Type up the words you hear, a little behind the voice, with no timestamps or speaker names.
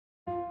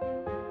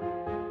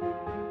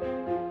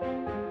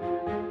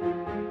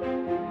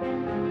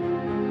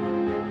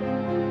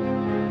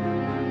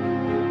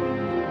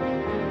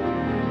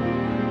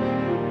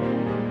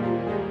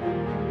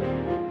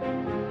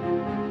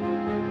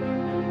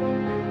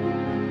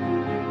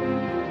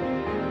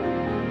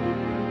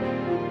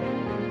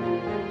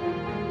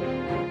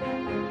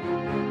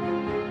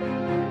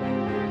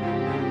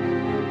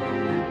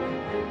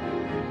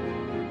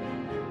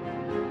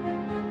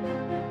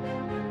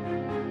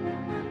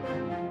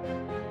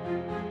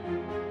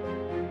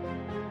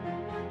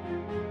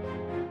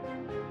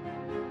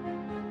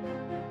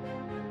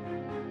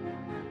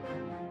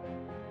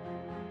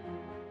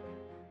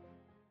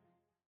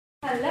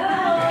Hello.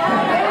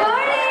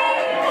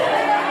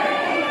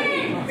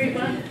 Good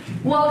morning.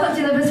 Welcome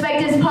to the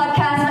Perspectives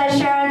Podcast by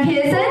Sharon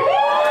Pearson.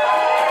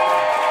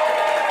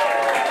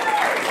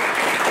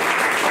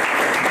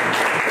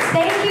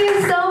 Thank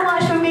you so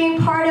much for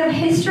being part of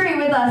history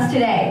with us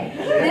today.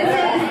 This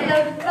is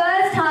the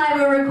first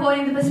time we're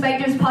recording the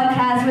Perspectives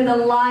Podcast with a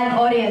live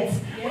audience.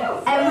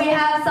 And we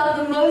have some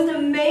of the most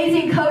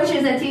amazing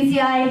coaches at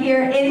TCI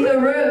here in the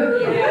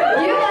room. You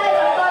guys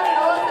are fucking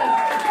awesome.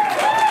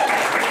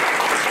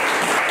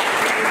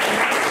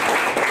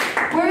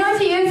 We're going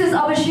to use this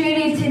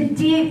opportunity to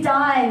deep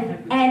dive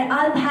and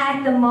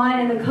unpack the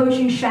mind and the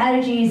coaching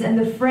strategies and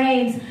the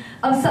frames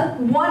of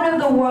one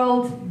of the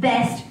world's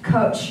best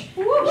coach.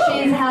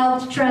 She's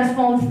helped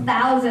transform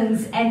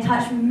thousands and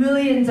touch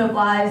millions of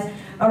lives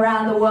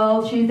around the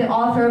world. She's the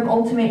author of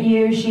Ultimate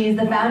You. She's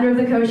the founder of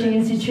the Coaching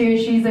Institute.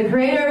 She's the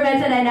creator of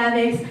Meta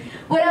Dynamics.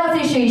 What else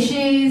is she?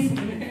 She's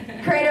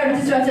creator of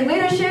Disruptive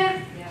Leadership.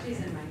 Yeah. She's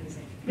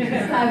amazing.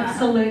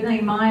 Absolutely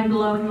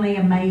mind-blowingly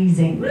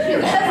amazing. She's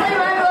absolutely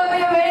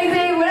mind-blowingly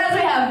amazing. What else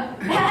we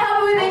have?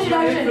 Help me with the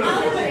introduction.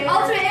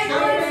 Ultimate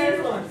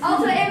influence.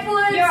 Ultimate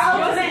influence. Your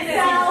ultimate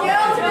self. Your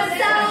ultimate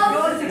self.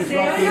 Your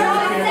success. Your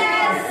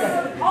success.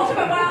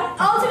 Ultimate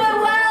wealth. Ultimate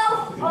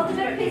wealth.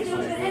 Ultimate pitch.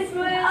 Ultimate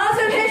influence.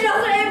 Ultimate pitch.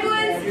 Ultimate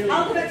influence.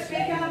 Ultimate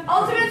speaker.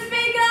 Ultimate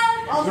speaker.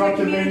 Ultimate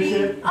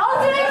community.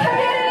 Ultimate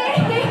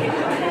community.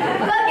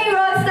 Fucking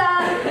rockstar.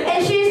 And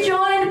she's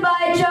joined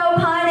by Joe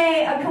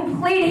Pane, a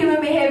complete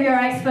human behavior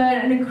expert,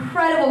 an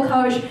incredible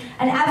coach,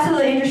 an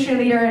absolute industry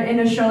leader in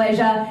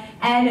Australasia.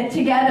 And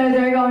together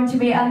they're going to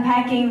be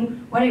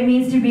unpacking what it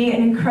means to be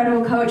an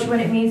incredible coach, what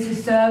it means to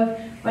serve,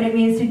 what it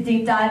means to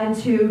deep dive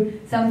into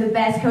some of the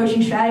best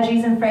coaching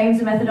strategies and frames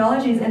and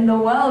methodologies in the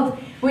world.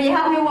 Will you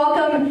help me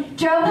welcome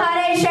Joe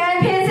Pane,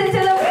 Sharon Pearson to the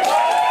room?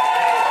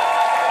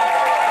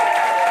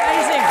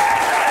 Amazing.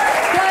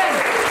 Glenn.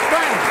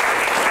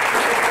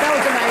 That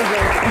was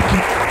amazing.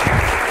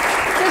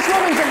 This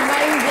woman's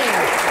amazing.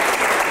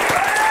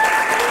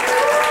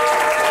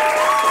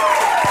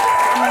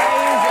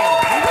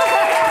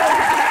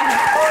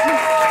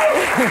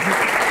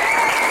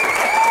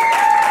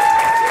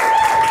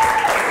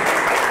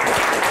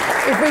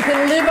 If we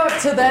can live up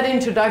to that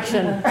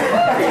introduction,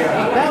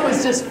 that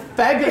was just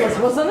fabulous,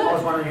 wasn't it? I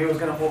was wondering who was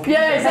going to walk in.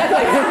 Yeah,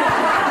 exactly.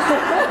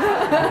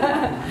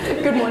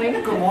 Good morning.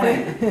 Good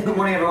morning. Good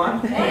morning,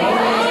 everyone.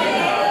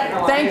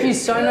 Thank you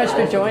so much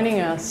for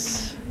joining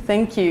us.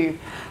 Thank you.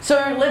 So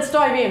let's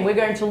dive in. We're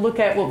going to look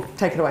at, well,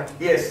 take it away.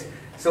 Yes.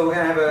 So we're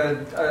going to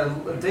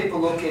have a deeper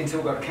look into,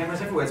 we've got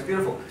cameras everywhere, it's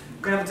beautiful.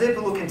 We're going to have a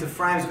deeper look into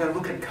frames, we're going to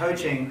look at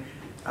coaching.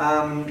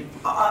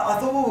 I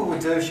thought what we would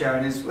do,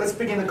 Sharon, is let's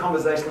begin the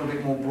conversation a little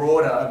bit more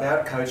broader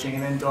about coaching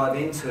and then dive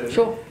into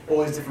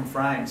all these different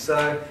frames.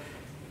 So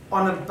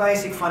on a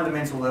basic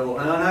fundamental level,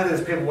 and I know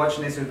there's people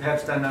watching this who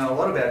perhaps don't know a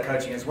lot about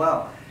coaching as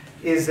well,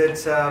 is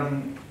that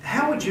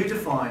how would you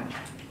define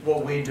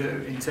what we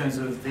do in terms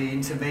of the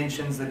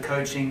interventions, the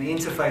coaching, the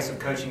interface of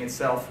coaching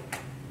itself?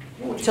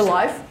 What would you To say?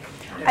 life?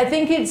 Yeah. I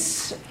think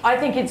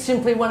it's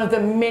simply one of the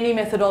many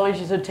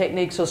methodologies or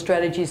techniques or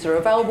strategies that are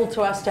available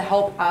to us to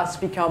help us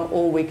become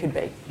all we could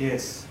be.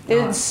 Yes.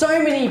 There's Nice.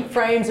 so many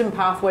frames and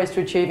pathways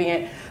to achieving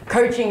it.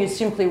 Coaching is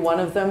simply one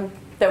of them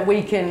that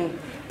we can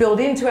build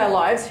into our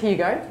lives. Here you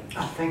go.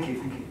 Oh, thank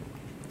you.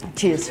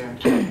 Cheers.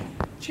 Sharon.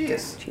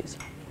 Cheers. Cheers.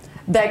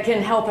 That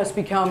can help us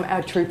become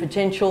our true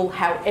potential,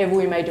 however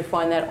we may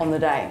define that on the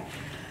day.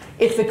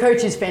 If the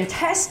coach is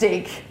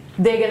fantastic,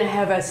 they're going to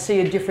have us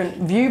see a different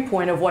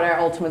viewpoint of what our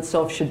ultimate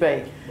self should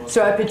be.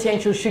 So our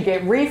potential should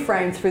get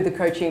reframed through the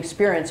coaching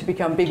experience to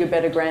become bigger,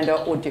 better, grander,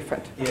 or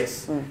different.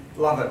 Yes,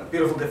 love it.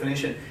 Beautiful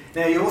definition.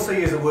 Now, you also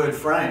use the word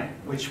frame,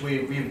 which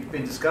we've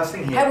been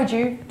discussing here. How would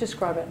you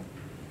describe it?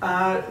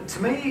 To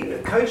me,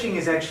 coaching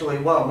is actually,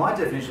 well, my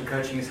definition of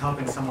coaching is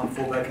helping someone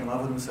fall back in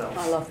love with themselves.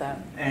 I love that.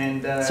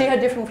 And See how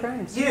different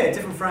frames? yeah,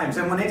 different frames.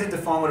 And we need to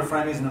define what a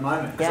frame is in a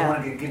moment, because I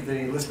want to give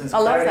the listeners I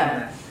love clarity on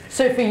that. that.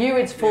 So for you,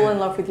 it's fall in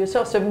love with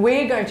yourself. So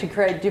we're going to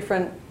create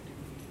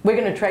we're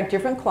going to attract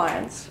different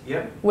clients.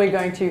 Yep. We're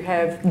going to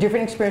have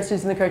different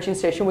experiences in the coaching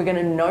session. We're going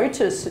to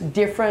notice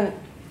different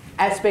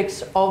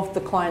aspects of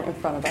the client in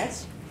front of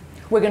us.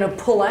 We're going to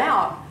pull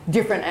out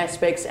different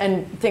aspects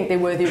and think they're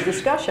worthy of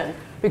discussion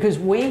because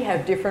we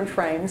have different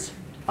frames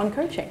on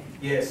coaching.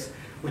 Yes,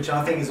 which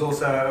I think is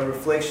also a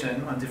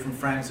reflection on different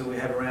frames that we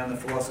have around the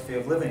philosophy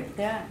of living.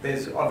 Yeah.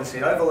 There's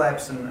obviously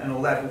overlaps and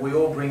all that, but we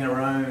all bring our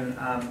own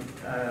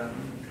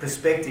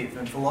perspective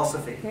and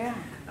philosophy. Yeah.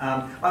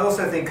 I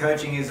also think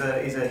coaching is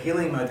a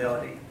healing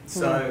modality.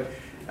 So,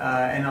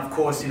 and of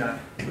course, you know,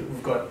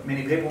 we've got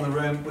many people in the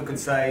room. We could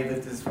say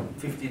that there's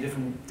 50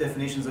 different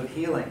definitions of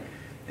healing.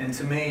 And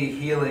to me,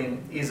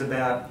 healing is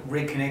about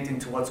reconnecting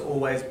to what's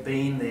always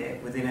been there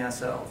within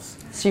ourselves.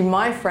 See,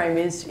 my frame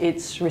is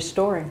it's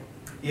restoring.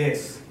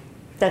 Yes.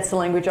 That's the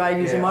language I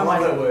use in my I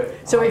love mind. that word.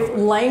 So if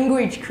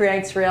language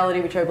creates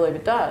reality, which I believe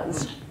it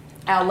does,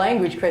 our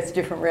language creates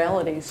different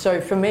realities.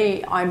 So for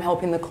me, I'm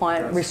helping the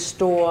client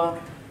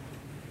restore.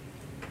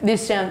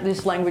 This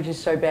language is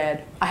so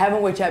bad. I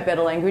haven't worked out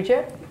better language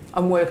yet.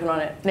 I'm working on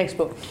it. Next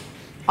book.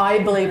 I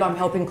believe I'm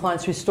helping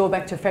clients restore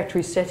back to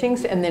factory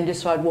settings and then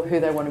decide who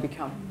they want to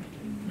become.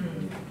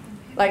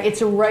 Like,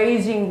 it's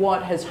erasing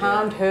what has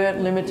harmed, hurt,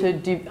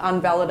 limited,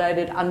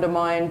 unvalidated,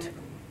 undermined,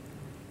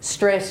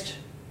 stressed,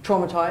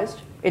 traumatized.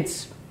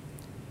 It's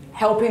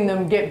helping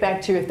them get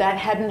back to, if that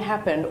hadn't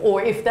happened,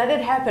 or if that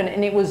had happened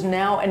and it was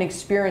now an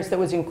experience that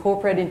was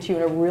incorporated into you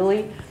in a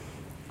really,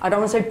 I don't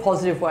want to say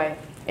positive way,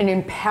 an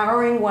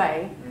empowering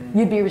way,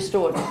 you'd be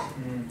restored.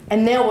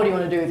 And now what do you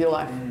want to do with your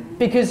life?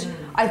 Because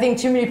I think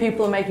too many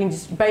people are making,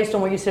 based on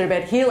what you said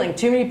about healing,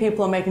 too many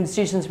people are making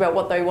decisions about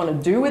what they want to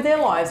do with their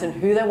lives and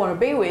who they want to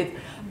be with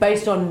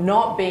based on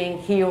not being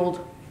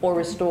healed or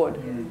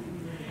restored.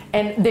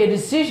 And their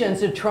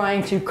decisions are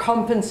trying to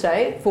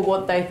compensate for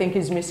what they think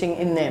is missing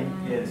in them.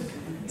 Yes.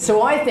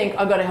 So I think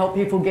I've got to help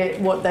people get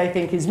what they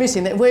think is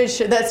missing. That's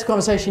the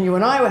conversation you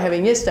and I were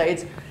having yesterday.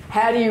 It's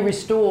how do you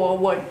restore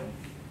what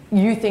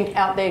you think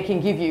out there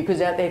can give you,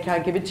 because out there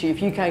can't give it to you.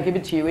 If you can't give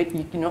it to you,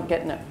 you're not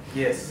getting it.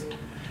 Yes.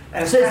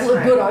 And so it's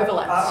good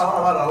overlaps.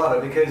 I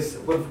love it because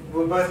we've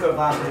both got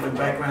vastly different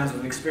backgrounds,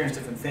 we've experienced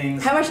different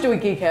things. How much do we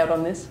geek out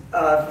on this?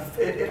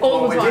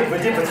 All the time. We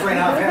did for 3.5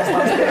 hours.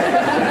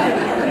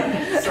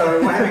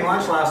 So we're having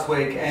lunch last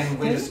week and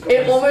we just...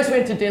 It almost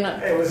went to dinner.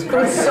 It was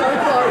great. It was so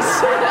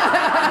close.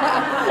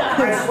 I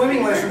had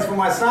swimming lessons for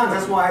my sons,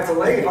 that's why I had to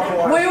leave.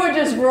 Otherwise, we were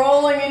just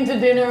rolling into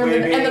dinner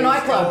and the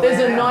nightclub.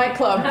 There's a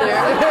nightclub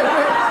there.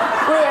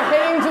 We were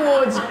heading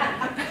towards...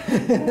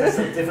 There's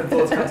some different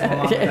thoughts come to my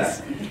mind.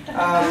 Yes.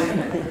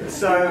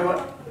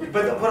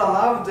 But what I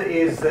loved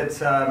is that,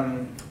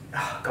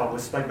 God, we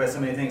spoke about so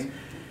many things.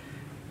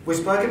 We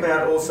spoke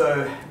about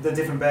also the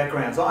different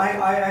backgrounds.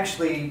 I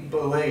actually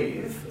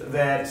believe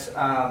that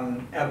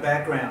our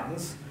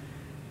backgrounds,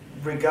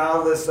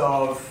 regardless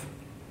of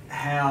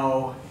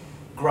how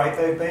great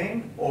they've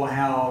been or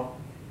how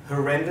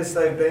horrendous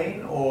they've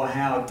been or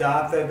how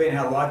dark they've been,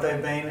 how light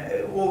they've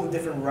been, all the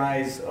different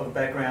rays of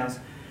backgrounds,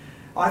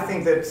 I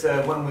think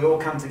that when we all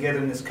come together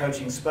in this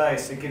coaching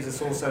space, it gives us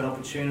also an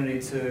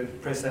opportunity to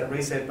press that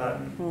reset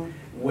button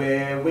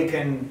where we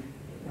can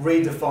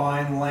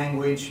redefine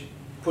language,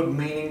 put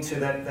meaning to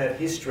that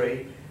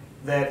history,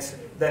 that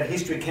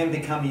history can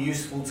become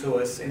useful to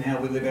us in how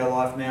we live our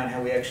life now and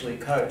how we actually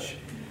coach.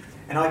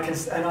 And I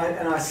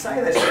say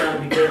that,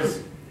 Sharon,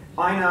 because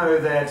I know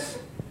that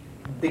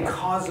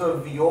because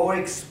of your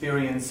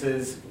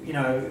experiences,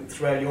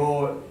 throughout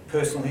your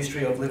personal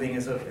history of living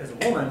as a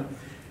woman,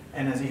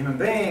 and as a human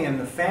being, and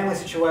the family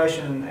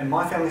situation and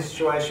my family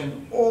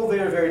situation, all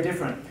very, very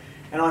different.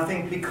 And I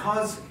think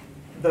because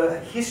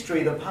the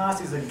history, the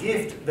past is a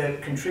gift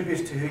that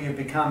contributes to who you've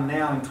become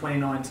now in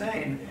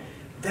 2019,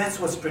 that's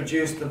what's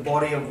produced the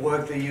body of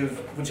work that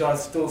which I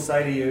still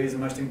say to you is the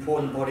most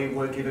important body of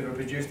work you've ever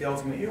produced, the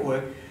ultimate you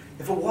work.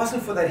 If it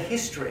wasn't for that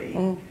history,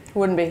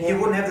 wouldn't be here. You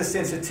wouldn't have the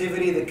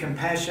sensitivity, the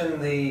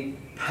compassion, the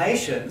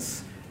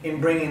patience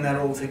in bringing that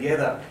all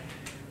together.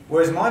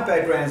 Whereas my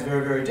background is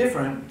very, very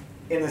different,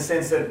 in the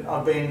sense that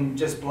I've been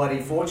just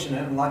bloody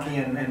fortunate and lucky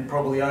and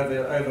probably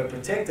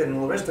overprotected and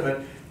all the rest of it.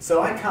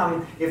 So I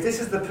come, if this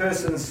is the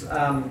person's,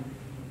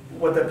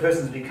 what that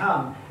person's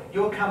become,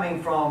 you're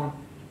coming from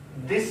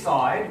this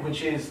side,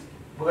 which is,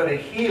 we've got to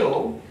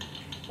heal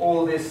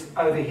all this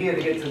over here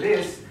to get to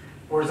this,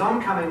 whereas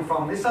I'm coming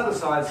from this other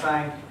side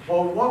saying,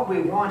 well, what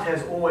we want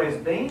has always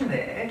been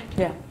there.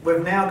 Yeah.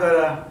 We've now got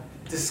to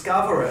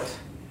discover it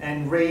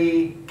and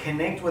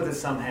reconnect with it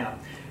somehow.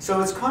 So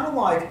it's kind of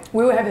like...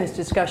 We were having this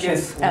discussion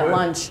at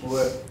lunch.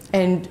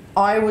 And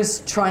I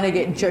was trying to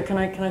get Joe... Can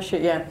I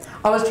shoot? Yeah.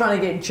 I was trying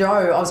to get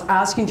Joe... I was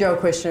asking Joe a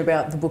question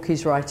about the book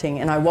he's writing,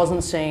 and I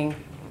wasn't seeing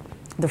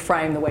the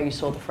frame the way you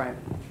saw the frame.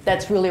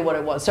 That's really what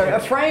it was. So a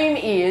frame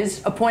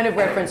is a point of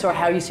reference or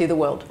how you see the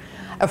world.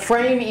 A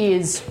frame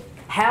is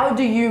how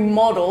do you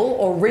model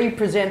or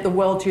represent the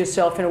world to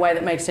yourself in a way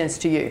that makes sense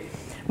to you.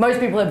 Most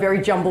people have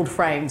very jumbled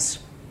frames.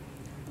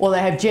 Or they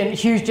have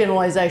huge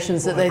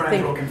generalizations that they think...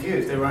 They're all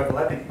confused, they're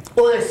overlapping.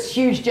 Or there's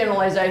huge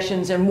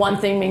generalizations and one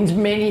thing means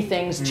many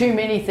things, too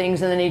many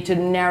things, and they need to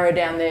narrow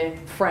down their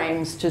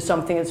frames to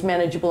something that's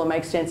manageable and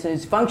makes sense and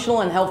is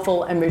functional and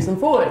helpful and moves them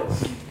forward.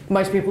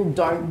 Most people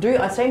don't do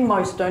that. I say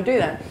most don't do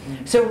that.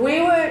 So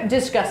we were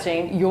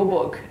discussing your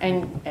book,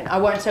 and I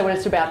won't say what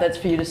it's about, that's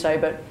for you to say,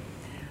 but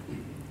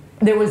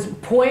there was a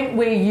point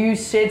where you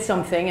said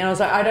something and I was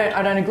like,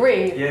 I don't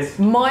agree. Yes.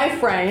 My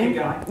frame...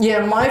 Keep going.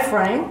 Yeah, my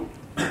frame...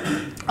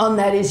 on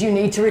that is you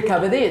need to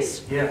recover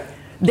this. Yeah.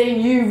 Then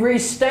you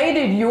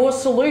restated your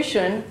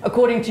solution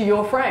according to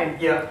your frame.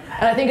 Yeah.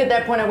 And I think at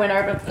that point I went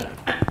over.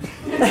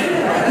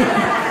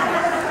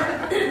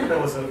 That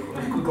was a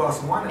good glass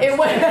of wine. It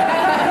went. And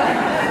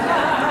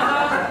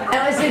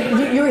I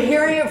said, you're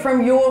hearing it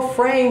from your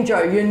frame,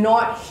 Joe. You're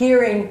not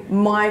hearing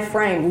my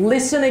frame.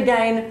 Listen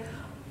again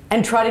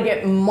and try to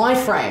get my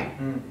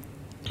frame.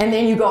 And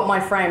then you got my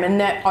frame, and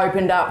that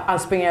opened up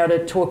us being able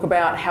to talk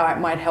about how it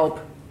might help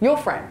your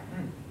frame.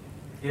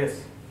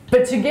 Yes.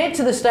 But to get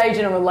to the stage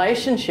in a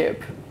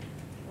relationship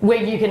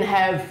where you can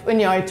have,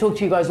 and I talk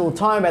to you guys all the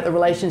time about the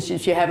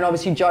relationships you have, and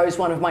obviously Joe's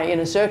one of my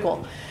inner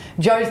circle.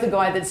 Joe's the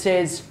guy that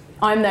says,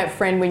 I'm that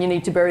friend when you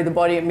need to bury the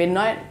body at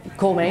midnight.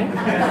 Call me.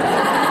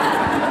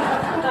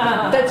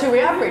 That's who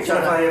we are for each So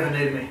if other. I ever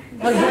need me.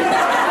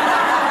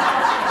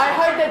 I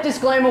hope that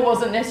disclaimer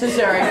wasn't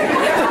necessary.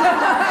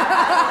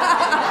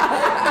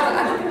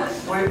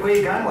 Where are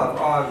you going, love?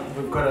 Oh,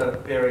 we've got to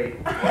bury.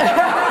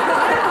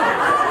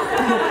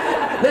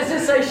 Let's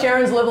just say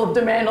Sharon's level of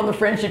demand on the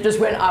friendship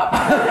just went up.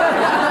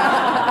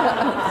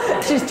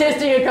 She's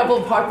testing a couple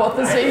of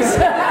hypotheses.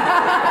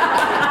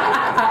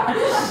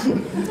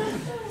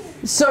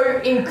 So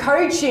in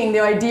coaching,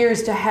 the idea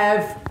is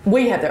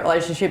we have that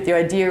relationship. The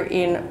idea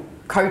in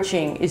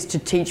coaching is to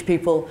teach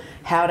people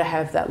how to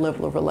have that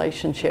level of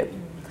relationship,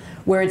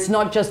 where it's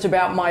not just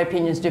about my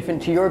opinion is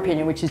different to your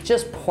opinion, which is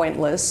just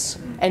pointless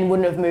and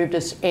wouldn't have moved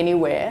us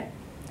anywhere,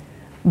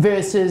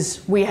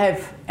 versus we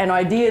have an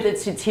idea that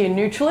sits here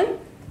neutrally,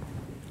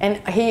 and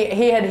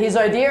he had his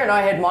idea and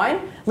I had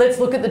mine. Let's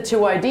look at the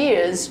two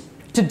ideas.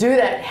 To do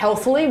that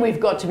healthily, we've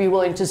got to be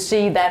willing to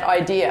see that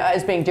idea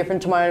as being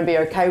different to mine and be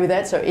okay with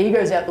that. So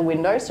ego's out the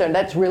window, so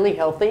that's really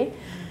healthy.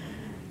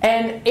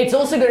 And it's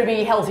also got to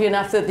be healthy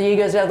enough that the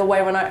ego's out of the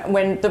way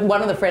when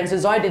one of the friends,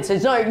 as I did,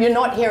 says, no, you're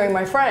not hearing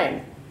my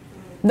frame.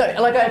 No,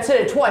 like I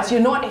said it twice,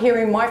 you're not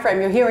hearing my frame,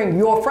 you're hearing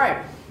your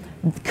frame.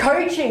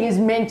 Coaching is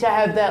meant to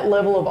have that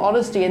level of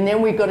honesty, and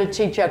then we've got to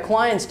teach our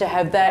clients to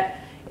have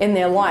that in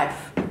their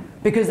life,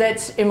 because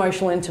that's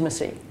emotional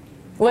intimacy.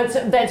 Well,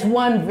 that's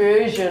one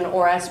version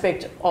or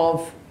aspect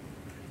of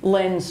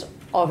lens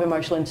of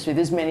emotional intimacy.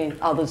 There's many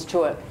others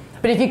to it.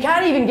 But if you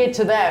can't even get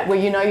to that, where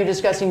you know you're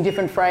discussing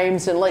different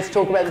frames and let's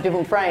talk about the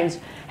different frames,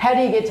 how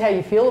do you get to how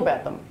you feel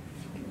about them?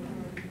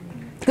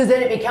 Because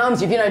then it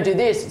becomes, if you don't do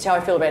this, it's how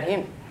I feel about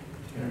him.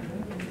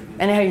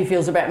 And how he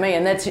feels about me.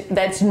 And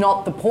that's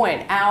not the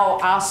point.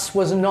 Our us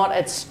was not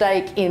at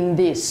stake in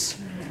this.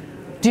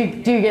 Do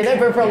you get that?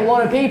 But for a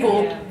lot of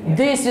people,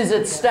 this is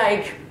at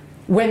stake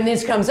when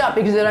this comes up,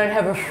 because they don't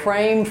have a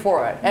frame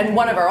for it. And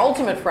one of our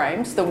ultimate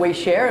frames that we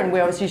share, and we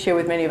obviously share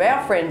with many of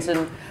our friends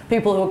and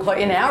people who are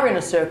in our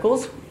inner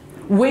circles,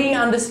 we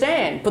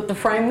understand, put the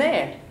frame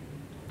there.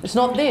 It's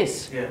not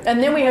this. Yeah.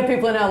 And then we have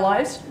people in our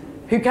lives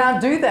who can't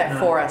do that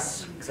for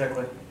us.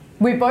 Exactly.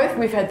 We've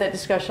had that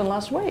discussion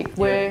last week,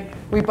 where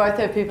we both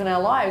have people in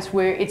our lives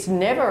where it's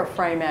never a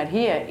frame out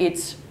here.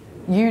 It's,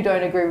 you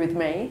don't agree with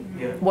me,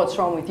 what's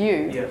wrong with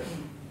you? Yeah.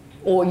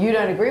 Or you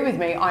don't agree with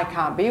me, I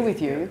can't be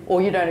with you.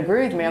 Or you don't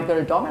agree with me, I've got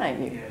to dominate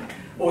you. Yeah.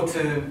 Or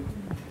to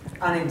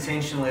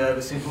unintentionally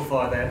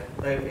oversimplify that,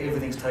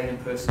 everything's taken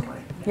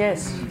personally.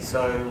 Yes.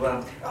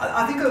 So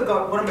I think I've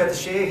got what I'm about to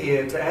share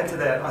here to add to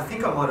that. I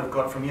think I might have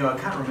got from you. I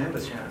can't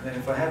remember, Sharon. And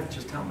if I have,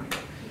 just tell me.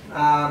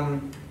 I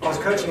was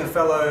coaching a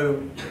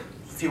fellow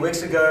a few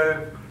weeks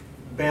ago.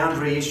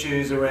 Boundary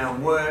issues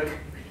around work.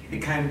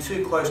 Became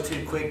too close,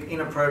 too quick,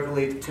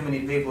 inappropriately to too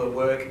many people at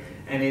work,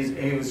 and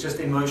he was just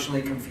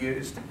emotionally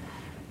confused.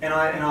 And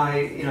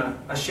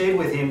I shared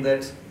with him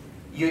that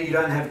you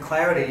don't have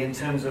clarity in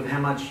terms of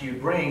how much you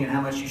bring and how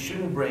much you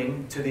shouldn't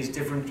bring to these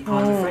different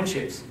kinds of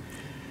friendships.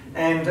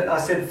 And I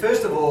said,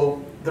 first of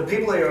all, the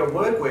people that you're at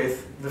work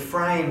with, the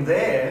frame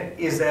there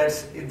is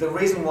that the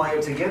reason why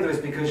you're together is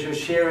because you're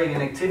sharing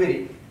an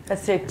activity.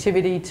 That's the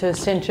activity to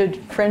centered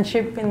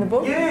friendship in the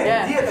book?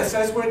 Yeah,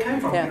 that's where it came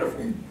from. Yeah.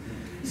 Beautiful.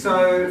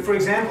 So, for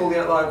example,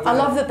 like I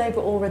love that they've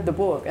all read the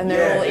book and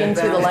they're all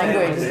into the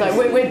language. It's like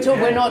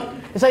we're not.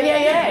 It's like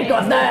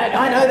got that.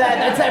 I know that.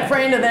 That's that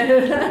friend of that.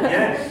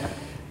 Yeah.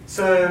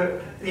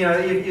 So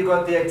you've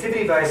got the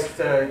activity-based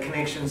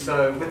connection.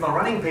 So with my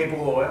running people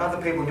or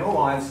other people in your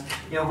lives,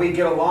 we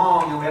get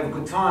along and we have a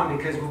good time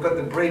because we've got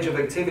the bridge of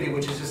activity,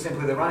 which is just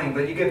simply the running.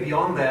 But you get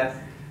beyond that.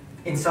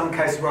 In some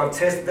cases where I've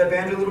tested that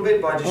boundary a little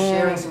bit by just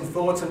sharing some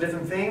thoughts on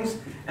different things,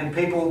 and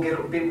people get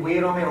a bit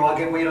weird on me, or I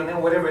get weird on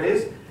them, whatever it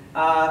is.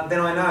 Then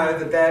I know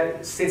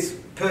that sits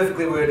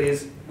perfectly where it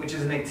is, which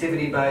is an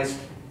activity-based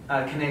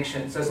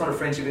connection. So it's not a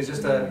friendship, it's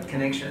just a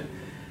connection.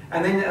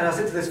 And then I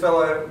said to this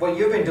fellow, what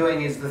you've been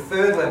doing is the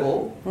third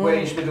level, where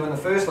you should be doing the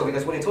first level. He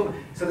goes, what are you talking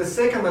about? So the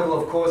second level,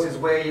 of course, is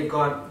where you've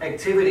got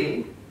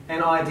activity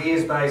and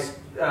ideas-based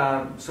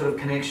sort of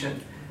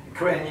connection.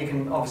 And you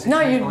can obviously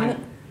change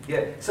mine.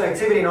 Yeah, so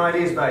activity and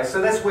ideas based.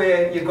 So that's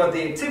where you've got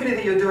the activity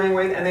that you're doing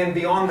with, and then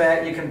beyond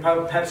that you can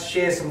perhaps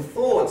share some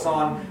thoughts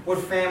on what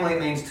family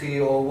means to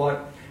you, or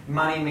what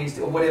money means to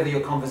you, or whatever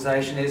your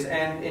conversation is,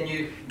 and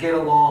you get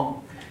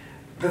along.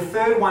 The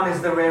third one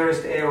is the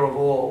rarest air of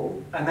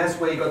all, and that's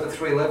where you've got the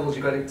three levels.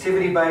 You've got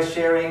activity-based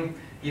sharing,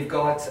 you've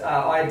got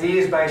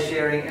ideas-based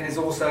sharing, and there's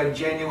also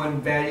genuine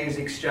values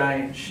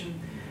exchange.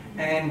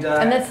 And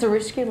that's the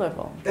risky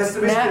level. That's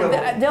the risky level.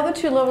 The other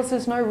two levels,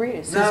 there's no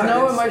risk. There's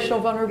no emotional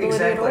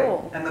vulnerability at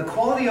all. And the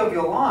quality of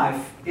your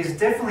life is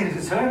definitely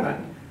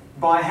determined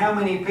by how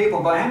many people.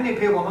 By how many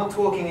people, I'm not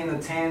talking in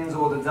the tens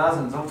or the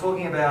dozens. I'm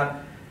talking about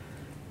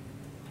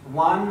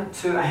 1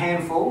 to a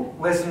handful,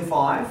 less than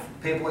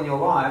 5 people in your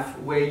life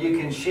where you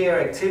can share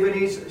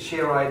activities,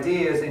 share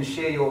ideas, and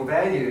share your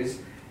values,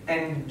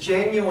 and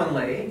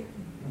genuinely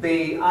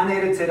be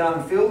unedited,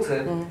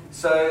 unfiltered,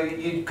 so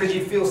because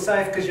you feel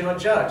safe because you're not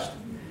judged.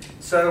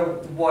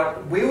 So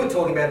what we were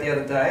talking about the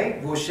other day,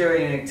 we were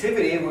sharing an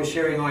activity, we were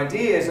sharing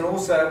ideas, and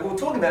also we were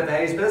talking about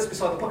values, but that's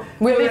beside the point.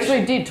 We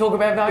literally did talk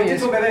about values. We did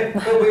talk about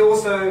values, but we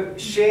also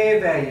share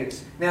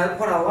values. Now,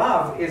 what I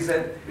love is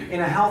that in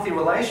a healthy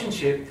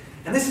relationship,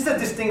 and this is a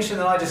distinction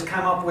that I just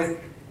came up with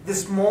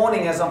this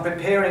morning as I'm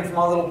preparing for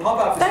my little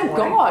pop-up this morning.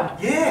 Thank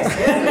God. Yes,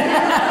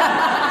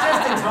 yeah.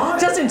 Just in time.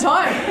 Just in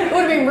time. It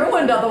would have been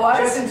ruined otherwise.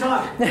 Just in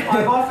time.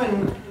 I've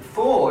often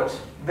thought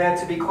that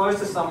to be close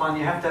to someone,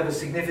 you have to have a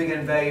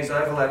significant values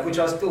overlap, which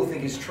I still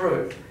think is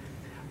true.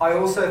 I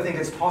also think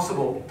it's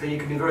possible that you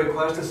can be very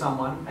close to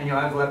someone and your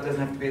overlap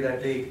doesn't have to be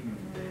that big.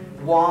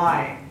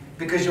 Why?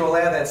 Because you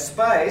allow that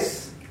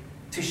space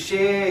to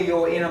share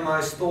your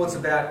innermost thoughts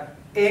about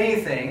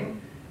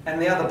anything,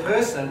 and the other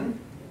person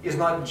is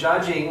not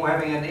judging or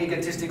having an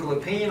egotistical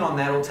opinion on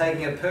that or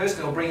taking it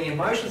personally or bringing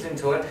emotions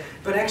into it,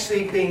 but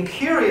actually being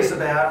curious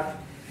about,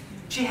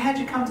 gee, how'd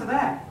you come to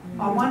that?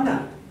 I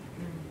wonder.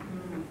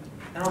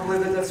 And I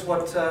believe that that's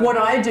what... What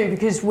I do,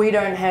 because we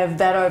don't have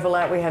that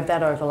overlap, we have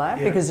that overlap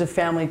because of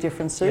family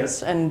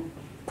differences and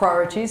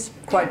priorities,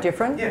 quite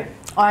different. Yeah.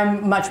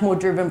 I'm much more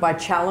driven by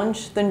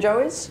challenge than Joe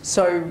is.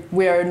 So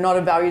we are not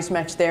a values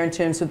match there in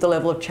terms of the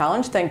level of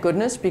challenge, thank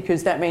goodness,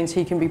 because that means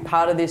he can be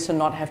part of this and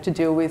not have to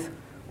deal with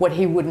what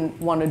he wouldn't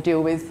want to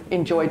deal with,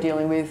 enjoy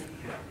dealing with,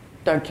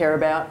 don't care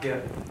about.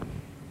 Yeah.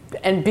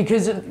 And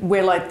because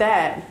we're like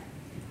that,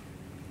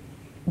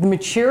 the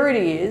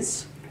maturity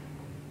is...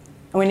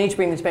 And we need to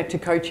bring this back to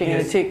coaching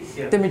in a tick.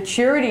 Yeah. The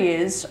maturity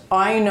is,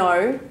 I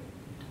know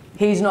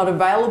he's not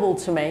available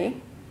to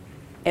me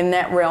in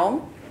that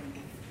realm,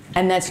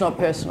 and that's not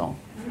personal.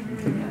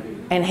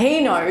 And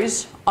he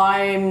knows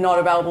I'm not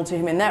available to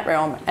him in that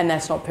realm, and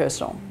that's not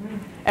personal.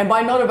 And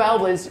by not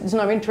available, there's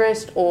no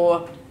interest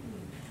or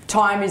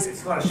time is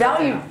it's not a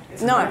value. shutdown.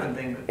 It's an open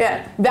thing.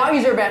 Yeah,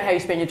 values are about how you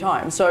spend your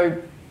time. So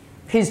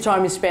his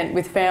time is spent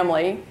with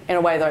family in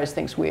a way that I just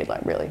think's weird.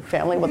 Like, really,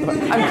 family? What the fuck?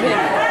 I'm kidding.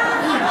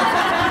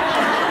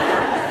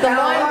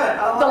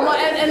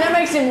 And that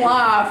makes him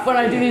laugh when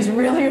I do these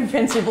really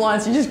offensive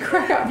lines. You just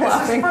crack up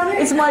laughing.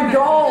 It's my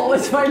goal.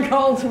 It's my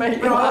goal to make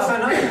you But I laugh.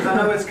 also know because I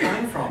know where it's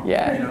coming from.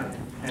 Yeah. You know?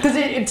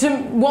 Because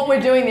what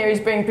we're doing there is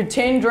being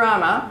pretend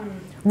drama,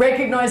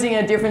 recognising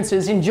our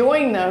differences,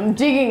 enjoying them,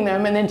 digging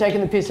them, and then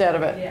taking the piss out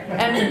of it.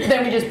 And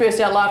then we just burst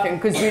out laughing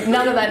because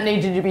none of that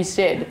needed to be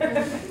said.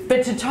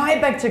 But to tie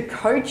it back to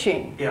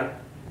coaching,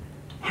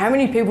 how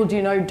many people do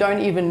you know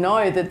don't even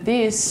know that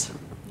this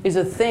is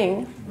a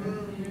thing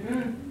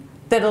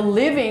that are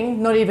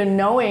living, not even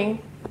knowing,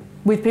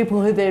 with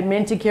people who they're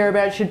meant to care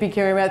about, should be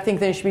caring about, think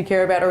they should be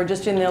caring about, or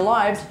just in their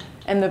lives,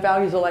 and the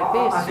values are like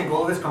this. I think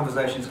all this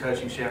conversation is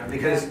coaching, Sharon,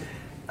 because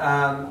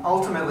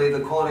ultimately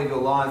the quality of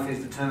your life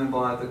is determined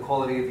by the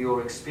quality of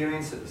your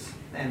experiences.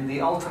 And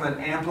the ultimate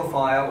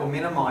amplifier or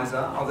minimizer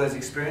of those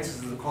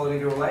experiences is the quality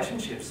of your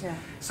relationships. Yeah.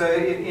 So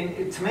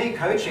to me,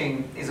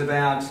 coaching is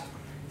about,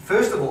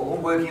 first of all,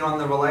 working on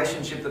the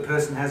relationship the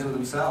person has with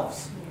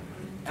themselves.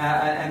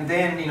 And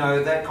then, you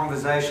know, that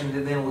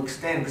conversation then will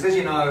extend. Because as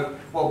you know,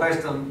 well,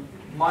 based on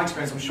my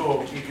experience, I'm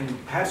sure you can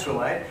perhaps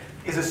relate,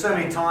 is that so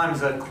many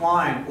times a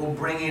client will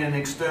bring in an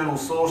external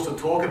source to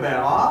talk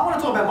about, I want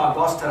to talk about my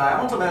boss today, I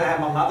want to talk about how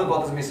my mother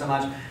bothers me so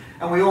much.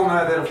 And we all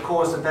know that, of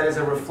course, that is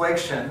a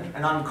reflection,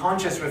 an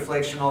unconscious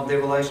reflection of their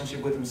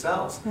relationship with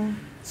themselves.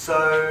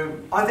 So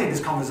I think this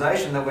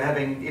conversation that we're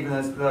having, even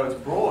though it's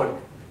broad,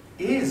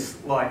 is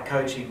like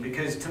coaching.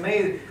 Because to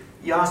me,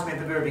 you asked me at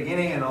the very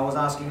beginning, and I was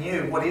asking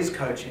you, what is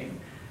coaching?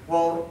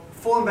 Well,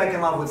 falling back in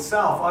love with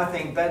self, I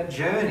think that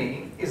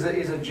journey is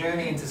a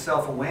journey into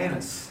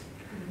self-awareness.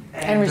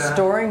 And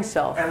restoring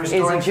self is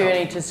a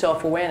journey to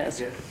self-awareness.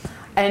 Yeah.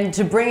 And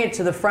to bring it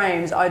to the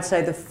frames, I'd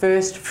say the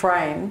first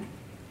frame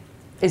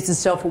is the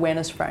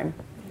self-awareness frame.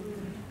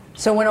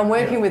 So when I'm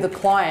working with a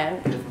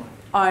client, you'd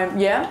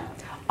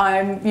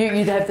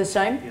have the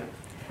same? Yeah.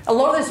 A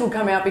lot of this will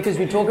come out because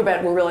we talk about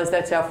it, we'll realise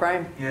that's our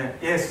frame. Yeah.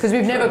 Yes. Because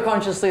we've never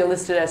consciously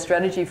enlisted our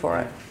strategy for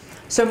it.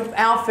 So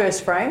our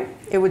first frame,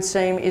 it would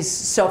seem, is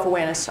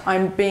self-awareness.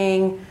 I'm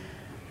being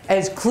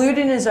as clued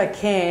in as I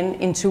can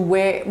into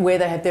where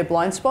they have their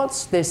blind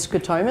spots, their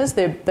scotomas,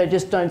 they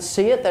just don't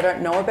see it, they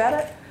don't know about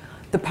it.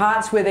 The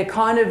parts where they're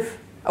kind of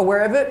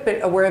aware of it,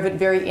 but aware of it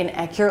very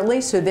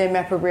inaccurately, so their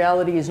map of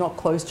reality is not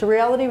close to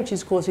reality, which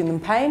is causing them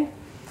pain.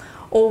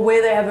 Or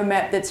where they have a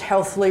map that's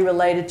healthily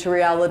related to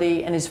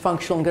reality and is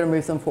functional and going to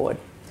move them forward.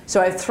 So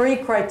I have 3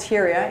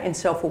 criteria in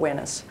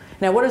self-awareness.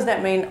 Now, what does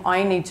that mean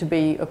I need to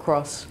be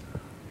across?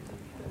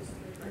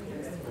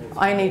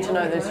 I need to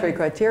know those 3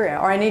 criteria,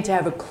 or I need to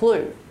have a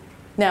clue.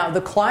 Now,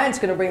 the client's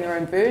going to bring their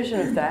own version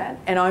of that,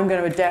 and I'm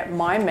going to adapt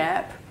my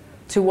map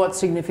to what's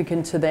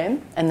significant to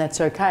them, and that's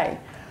okay.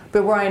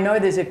 But where I know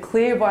there's a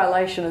clear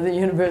violation of the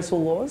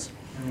universal laws,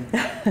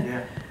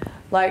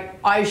 like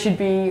I should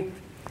be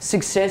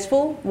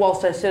successful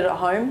whilst I sit at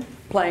home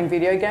playing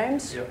video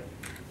games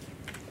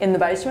in the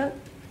basement,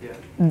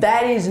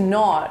 that is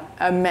not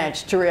a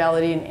match to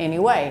reality in any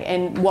way.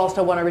 And whilst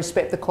I want to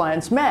respect the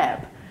client's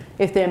map,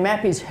 If their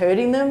map is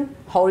hurting them,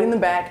 holding them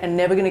back, and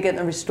never going to get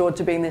them restored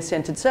to being their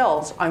centered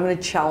selves, I'm going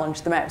to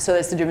challenge the map. So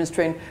that's the difference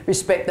between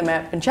respect the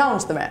map and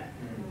challenge the map.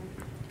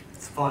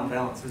 It's a fine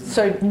balance, isn't it?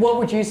 So what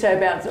would you say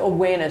about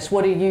awareness?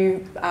 What are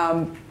you,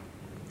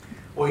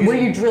 what are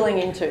you drilling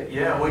into?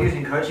 Yeah, well,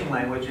 using coaching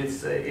language,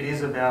 it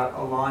is about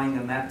aligning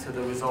the map to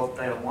the result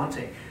they are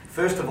wanting.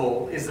 First of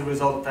all, is the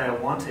result they are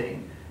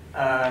wanting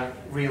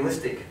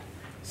realistic?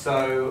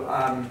 So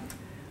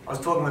I was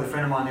talking with a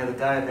friend of mine the other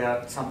day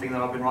about something that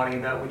I've been writing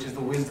about, which is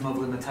the wisdom of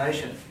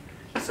limitation.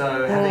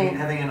 So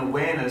having an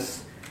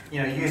awareness,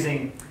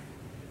 using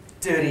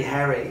Dirty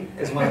Harry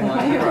as one of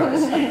my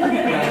heroes.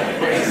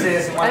 Where he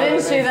says, I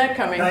didn't see that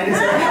coming. No,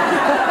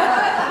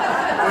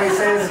 where he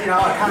says,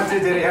 I can't do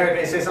Dirty Harry, but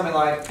he says something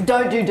like,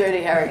 don't do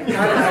Dirty Harry.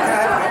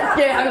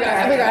 Yeah,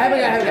 have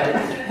a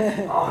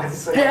go. Oh, it's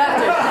so... You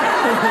have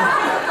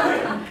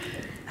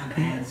A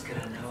man's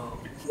gonna know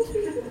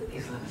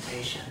his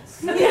limitations.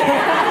 And then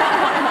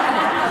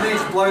he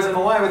just blows him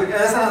away with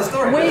that's another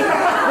story. We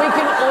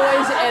can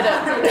always edit.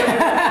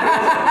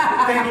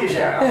 Thank you,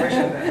 Sharon. I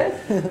appreciate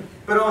that.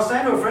 But I was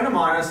saying to a friend of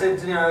mine, I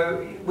said,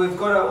 we've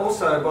got to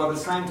also,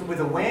 with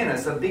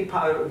awareness, a big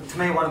part, to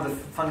me, one of the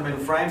fundamental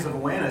frames of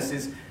awareness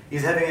is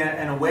having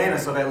an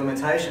awareness of our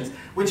limitations,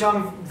 which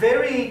I'm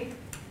very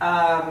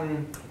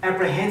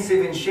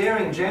apprehensive in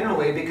sharing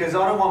generally, because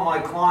I don't want my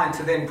client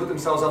to then put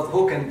themselves off the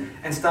hook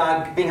and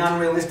start being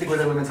unrealistic with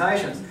their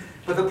limitations.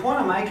 But the point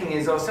I'm making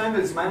is, I was saying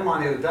to this mate of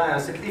mine the other day, I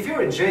said, if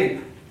you're a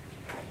Jeep,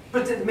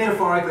 but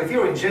metaphorically, if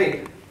you're a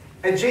Jeep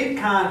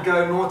can't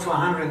go 0 to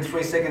 100 in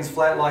 3 seconds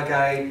flat like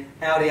a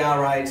Audi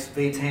R8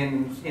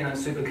 V10,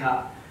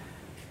 supercar.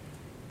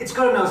 It's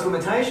got to know its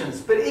limitations,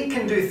 but it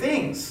can do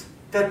things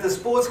that the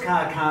sports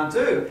car can't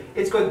do.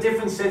 It's got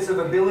different sets of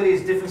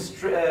abilities,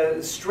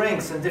 different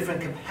strengths and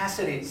different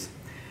capacities.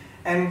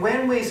 And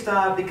when we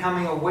start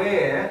becoming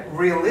aware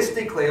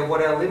realistically of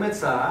what our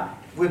limits are,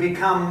 we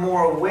become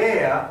more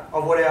aware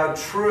of what our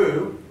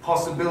true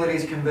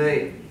possibilities can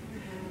be.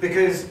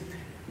 Because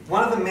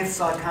one of the myths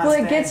I can't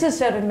stand... It gets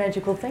us out of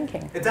magical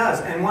thinking. It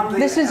does. And one of the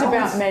This is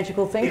elements, about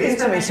magical thinking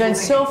to me. So in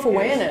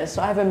self-awareness,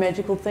 I have a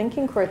magical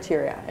thinking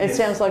criteria. It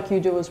sounds like you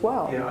do as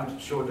well. Yeah, I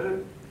sure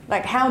do.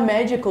 Like, how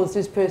magical is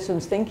this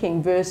person's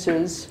thinking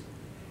versus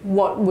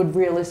what would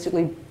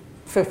realistically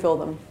fulfill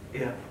them?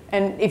 Yeah.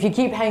 And if you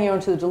keep hanging on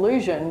to the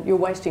delusion, you're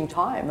wasting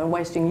time and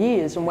wasting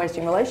years and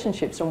wasting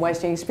relationships and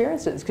wasting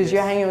experiences, because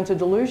you're hanging on to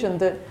delusion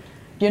that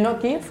you're not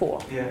geared for.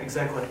 Yeah,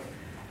 exactly.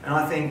 And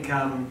I think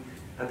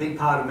a big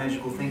part of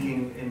magical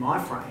thinking in my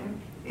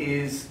frame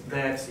is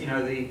that,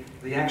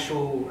 the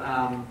actual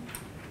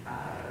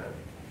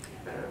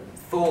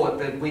thought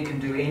that we can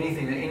do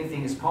anything, that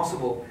anything is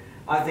possible.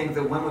 I think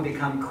that when we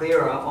become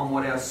clearer on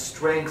what our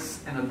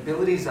strengths and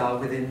abilities are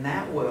within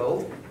that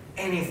world,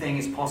 anything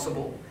is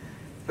possible.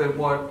 But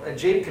what a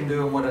Jeep can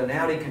do and what an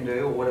Audi can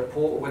do, or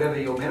whatever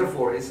your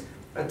metaphor is,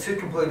 are two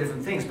completely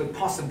different things. But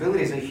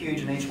possibilities are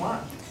huge in each one.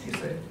 You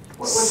see.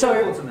 What's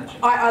your thoughts on that?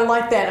 I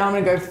like that.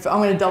 I'm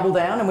going to double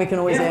down, and we can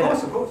always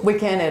edit. Of course. We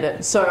can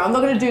edit. So I'm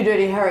not going to do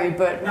Dirty Harry,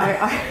 but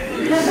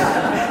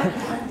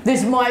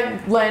this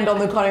might land on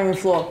the cutting room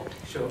floor.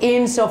 Sure.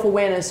 In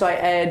self-awareness, I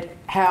add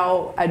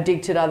how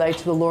addicted are they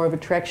to the law of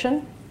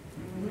attraction,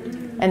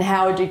 and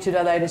how addicted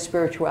are they to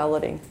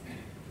spirituality.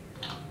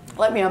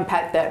 Let me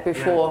unpack that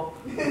before.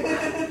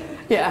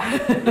 Yeah.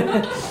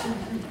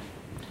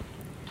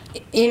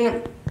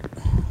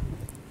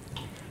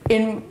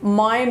 In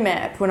my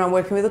map, when I'm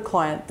working with a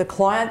client, the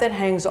client that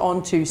hangs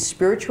on to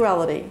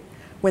spirituality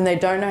when they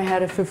don't know how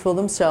to fulfill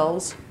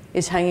themselves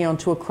is hanging on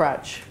to a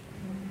crutch.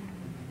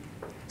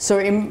 So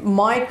in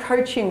my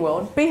coaching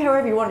world, be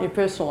however you want in your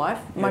personal life,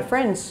 my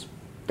friends,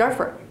 go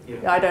for it.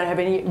 Yeah. I don't have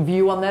any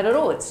view on that at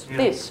all. It's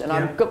this, and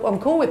I'm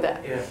cool with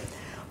that. Yeah.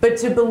 But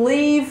to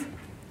believe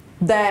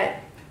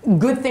that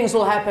good things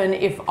will happen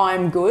if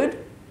I'm good,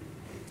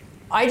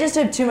 I just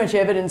have too much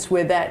evidence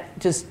where that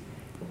just,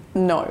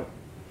 no.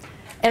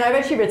 And I've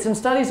actually read some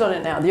studies on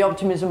it now, the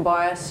optimism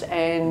bias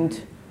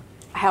and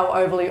how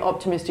overly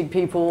optimistic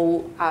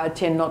people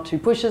tend not to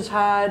push as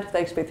hard.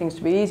 They expect things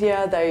to be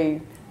easier.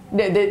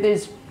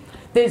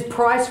 There's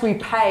price we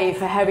pay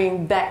for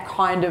having that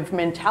kind of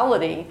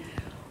mentality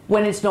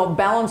when it's not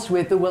balanced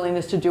with the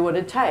willingness to do what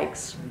it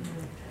takes.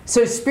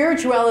 So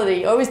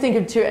spirituality, I always think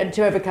of two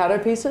avocado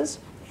pieces.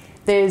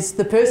 There's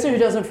the person who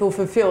doesn't feel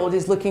fulfilled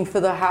is looking for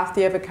the half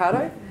the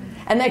avocado.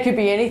 And that could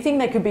be anything.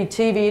 That could be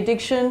TV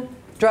addiction,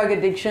 drug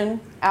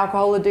addiction,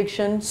 alcohol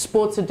addiction,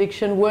 sports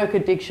addiction, work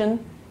addiction.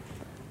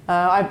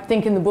 I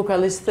think in the book I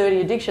list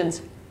 30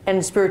 addictions,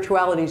 and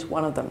spirituality is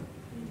one of them.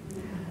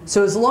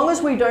 So as long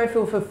as we don't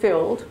feel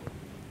fulfilled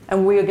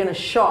and we are going to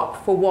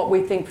shop for what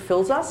we think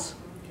fulfills us,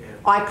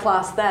 I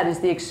class that as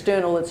the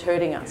external that's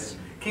hurting us.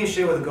 Can you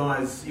share with the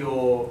guys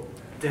your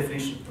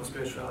definition of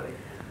spirituality?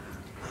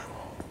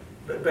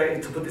 But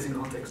to put this in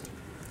context.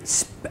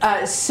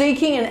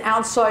 Seeking an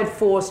outside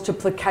force to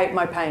placate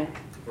my pain.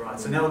 Right,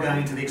 so now we're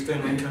going into the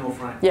external-internal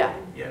frame. Yeah.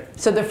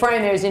 So the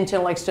frame there is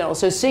internal-external.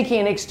 So seeking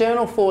an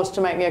external force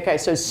to make me okay.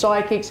 So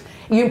psychics,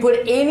 you can put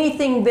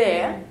anything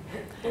there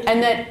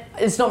And that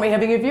it's not me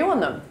having a view on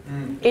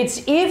them.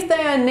 It's if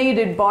they are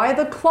needed by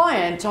the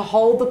client to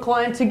hold the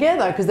client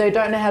together because they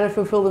don't know how to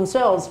fulfill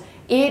themselves,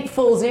 it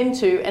falls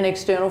into an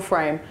external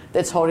frame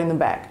that's holding them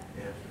back.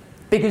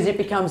 Because it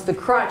becomes the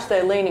crutch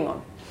they're leaning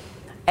on.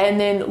 And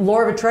then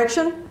law of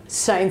attraction,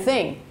 same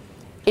thing.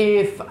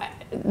 If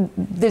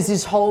there's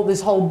this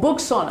whole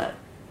books on it,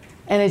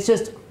 and it's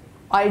just,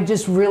 I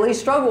just really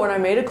struggle when I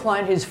meet a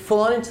client who's full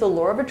on into the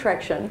law of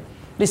attraction.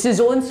 This is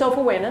all in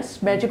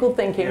self-awareness, magical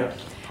thinking. Yeah.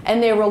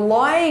 And they're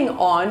relying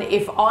on,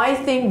 if I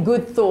think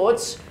good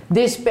thoughts,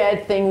 this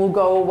bad thing will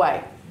go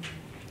away.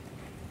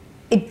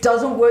 It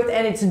doesn't work,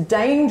 and it's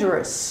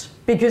dangerous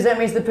because that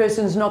means the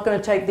person's not going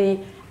to take the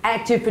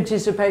active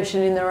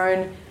participation in their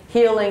own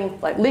healing,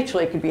 like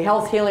literally it could be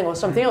health healing or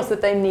something else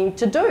that they need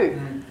to do.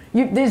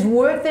 There's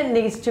work that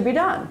needs to be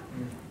done.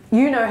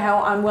 You know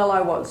how unwell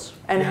I was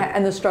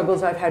and the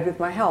struggles I've had with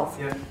my health.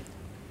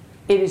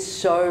 It is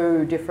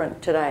so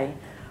different today.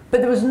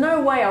 But there was no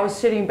way I was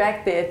sitting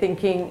back there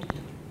thinking,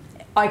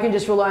 I can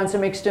just rely on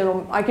some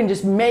external, I can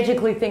just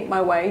magically think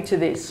my way to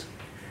this.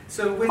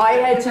 So with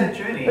that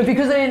journey... But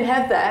because I didn't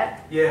have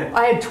that,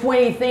 I had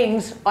 20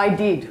 things I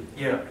did.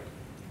 Yeah.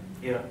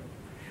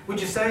 Would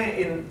you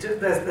say,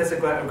 that's a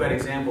great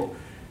example,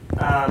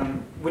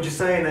 would you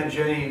say in that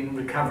journey in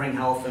recovering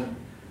health and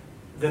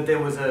that there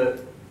was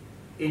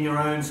in your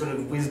own sort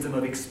of wisdom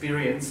of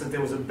experience, that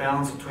there was a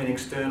balance between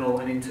external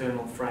and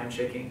internal frame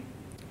checking?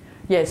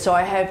 Yeah, so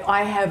I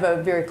have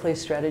a very clear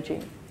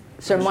strategy.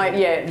 So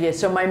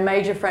so my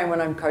major frame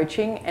when I'm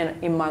coaching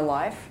and in my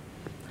life,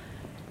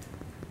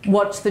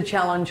 what's the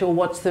challenge or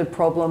what's the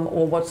problem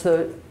or what's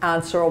the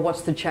answer or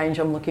what's the change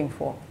I'm looking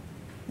for?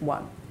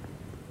 One.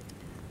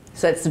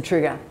 So that's the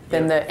trigger.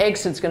 Then the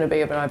exit's going to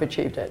be, but I've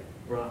achieved it.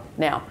 Right.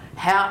 Now,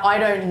 how I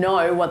don't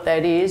know what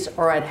that is,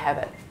 or I'd have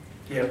it.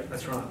 Yeah,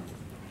 that's right.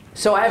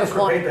 So I have Just a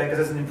client. repeat that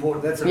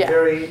because that's a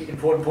very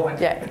important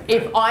point. Yeah.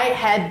 If I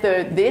had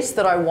this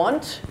that I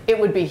want, it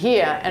would be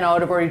here, and I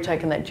would have already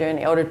taken that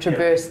journey. I would have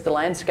traversed the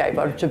landscape.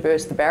 I would have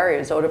traversed the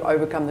barriers. I would have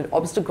overcome the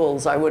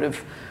obstacles. I would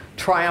have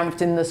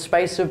triumphed in the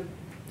space of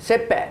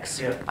setbacks.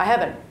 Yeah. I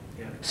haven't.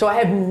 Yeah. So I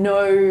have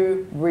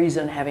no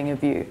reason having a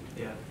view.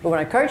 Yeah. But when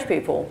I coach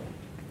people,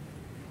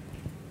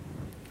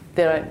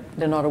 they're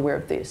not aware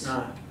of this.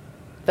 No.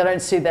 They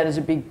don't see that as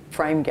a big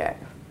frame gap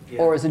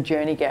or as a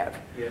journey gap.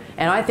 Yeah.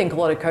 And I think a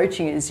lot of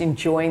coaching is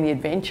enjoying the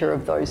adventure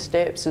of those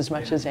steps as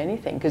much as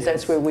anything, because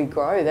that's where we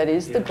grow. That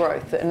is the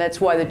growth. And that's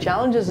why the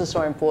challenges are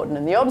so important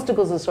and the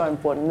obstacles are so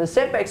important and the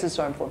setbacks are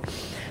so important.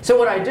 So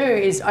what I do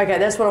is, okay,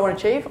 that's what I want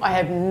to achieve. I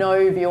have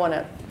no view on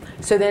it.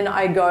 So then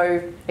I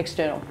go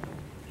external.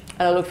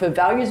 And I look for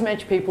values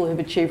match people who've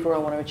achieved what I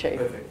want to achieve.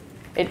 Perfect.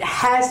 It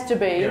has to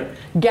be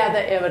gather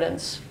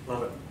evidence.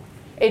 Love it.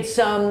 It's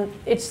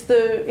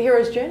the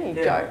hero's journey,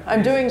 Joe.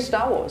 I'm doing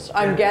Star Wars.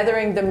 I'm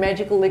gathering the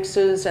magic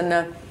elixirs and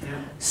the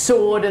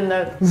sword and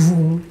the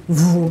vroom,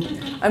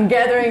 vroom. I'm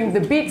gathering the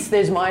bits.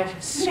 There's my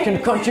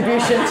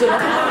contribution to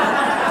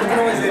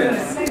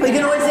the... We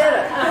can always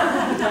edit.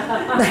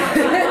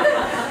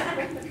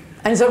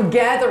 And so I'm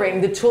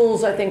gathering the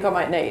tools I think I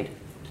might need.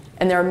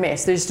 And they're a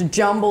mess. They're just a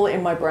jumble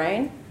in my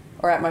brain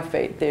or at my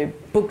feet. They're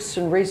books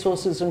and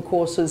resources and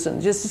courses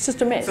and it's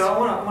just a mess. So I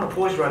want to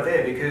pause you right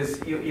there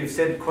because you've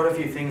said quite a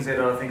few things that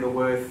I think are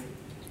worth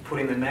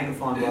putting the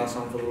magnifying glass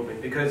on for a little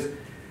bit, because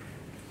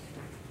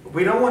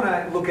we don't want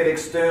to look at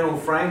external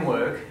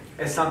framework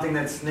as something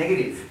that's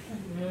negative.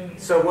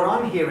 So what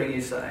I'm hearing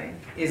you say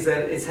is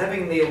that it's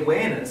having the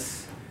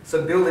awareness,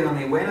 so building on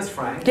the awareness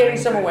frame. Getting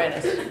some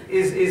awareness.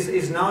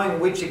 Is knowing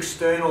which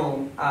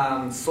external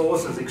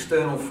sources,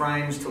 external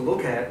frames to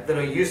look at that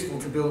are useful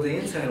to build the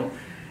internal.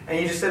 And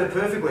you just said it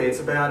perfectly. It's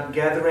about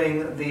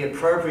gathering the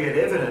appropriate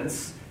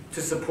evidence to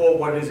support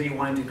what it is that you're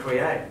wanting to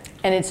create.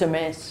 And it's a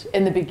mess.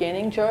 In the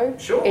beginning, Joe,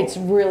 Sure. it's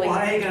really... Well,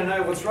 how are you going to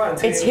know what's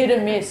right? It's hit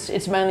and miss.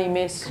 It's mainly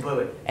miss.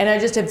 Completely. And I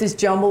just have this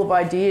jumble of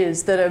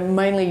ideas that are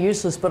mainly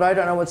useless, but I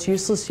don't know what's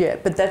useless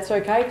yet. But that's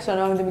okay, because I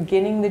know I'm at the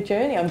beginning of the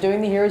journey. I'm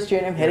doing the hero's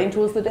journey. I'm heading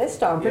towards the Death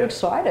Star. I'm pretty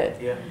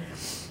excited. Yeah.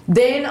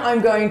 Then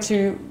I'm going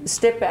to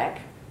step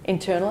back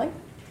internally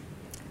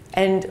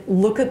and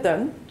look at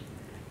them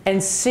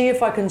and see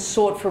if I can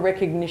sort for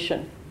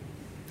recognition.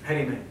 How do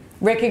you mean?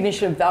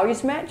 Recognition of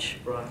values match,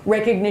 Right.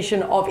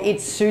 recognition of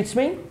it suits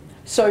me.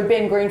 So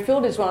Ben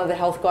Greenfield is one of the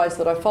health guys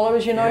that I follow,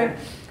 as you know. Yeah.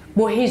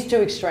 Well, he's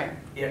too extreme.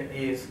 Yeah,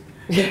 he is.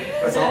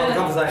 That's a whole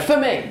conversation.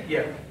 For me.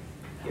 Yeah.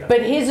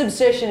 But his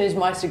obsession is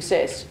my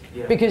success.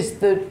 Yeah. Because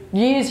the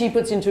years he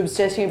puts into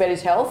obsessing about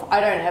his health, I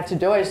don't have to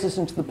do. I just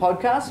listen to the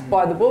podcast,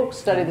 buy the book,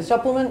 study the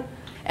supplement,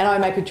 and I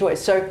make a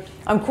choice. So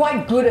I'm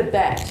quite good at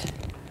that.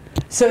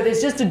 So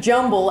there's just a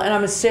jumble, and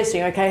I'm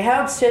assessing, okay,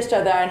 how obsessed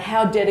are they and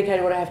how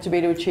dedicated would I have to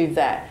be to achieve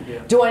that?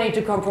 Yeah. Do I need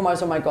to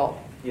compromise on my goal?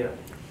 Yeah.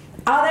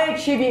 Are they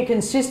achieving it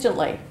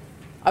consistently?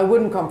 I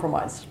wouldn't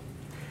compromise.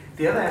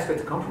 The other aspect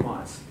of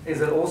compromise is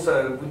that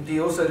also, do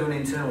you also do an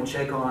internal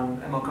check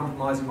on, am I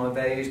compromising my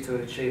values to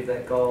achieve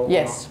that goal?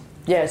 Yes.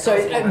 Yeah, so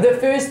the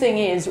first thing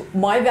is,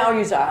 my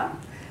values are,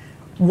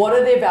 what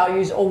are their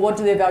values, or what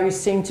do their values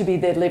seem to be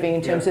they're living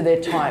in terms of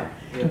their time?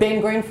 Yeah.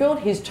 Ben Greenfield,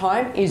 his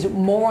time is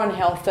more on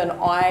health than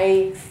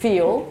I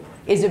feel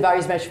is a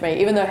values match for me,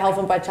 even though health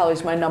and vitality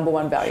is my number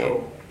one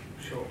value.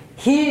 Sure.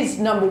 His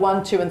number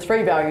 1, 2, and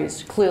 3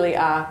 values clearly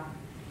are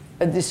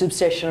this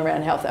obsession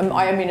around health. And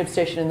I mean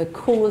obsession in the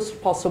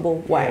coolest possible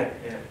way,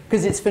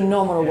 because it's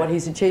phenomenal what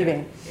he's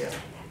achieving. Yeah.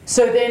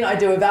 So then I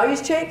do a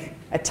values check,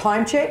 a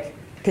time check,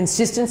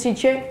 consistency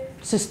check,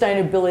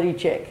 sustainability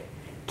check.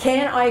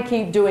 Can I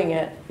keep doing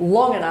it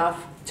long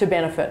enough to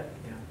benefit?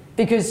 Yeah.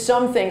 Because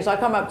some things, I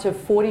come up to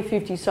 40,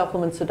 50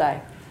 supplements a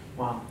day.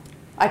 Wow.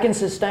 I can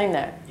sustain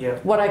that. Yeah.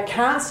 What I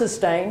can't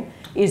sustain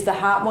is the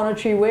heart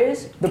monitor he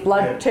wears, the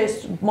blood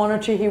test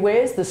monitor he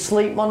wears, the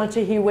sleep monitor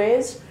he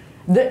wears,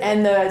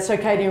 and the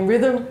circadian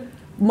rhythm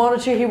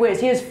monitor he wears.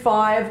 He has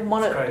 5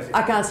 monitors.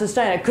 I can't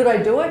sustain it. Could I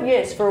do it?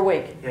 Yes, for a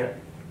week. Yeah.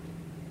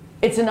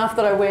 It's enough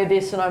that I wear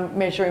this and I'm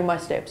measuring my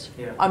steps.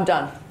 Yeah. I'm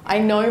done. I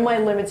know my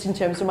limits in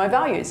terms of my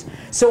values.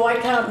 So I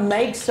can't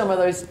make some of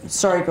those,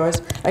 sorry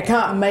guys, I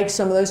can't make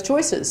some of those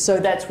choices. So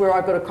that's where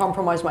I've got to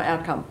compromise my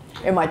outcome.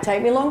 It might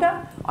take me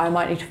longer. I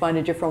might need to find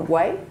a different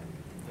way.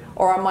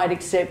 Or I might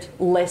accept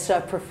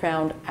lesser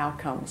profound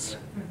outcomes.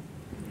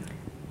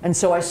 And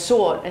so I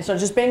sought, it's not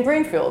just Ben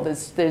Greenfield,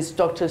 there's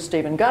Dr.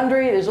 Stephen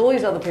Gundry, there's all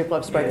these other people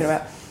I've spoken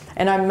about.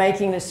 And I'm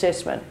making an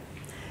assessment.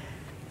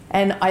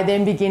 And I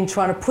then begin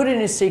trying to put it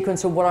in a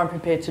sequence of what I'm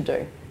prepared to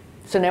do.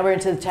 So now we're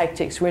into the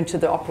tactics, we're into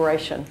the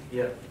operation.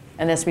 Yeah.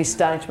 And that's me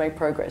starting to make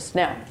progress.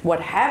 Now,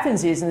 what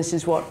happens is, and this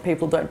is what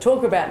people don't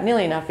talk about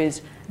nearly enough,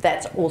 is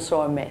that's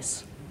also a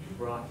mess.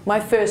 Right. My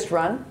first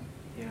run,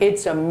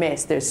 it's a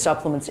mess. There's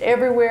supplements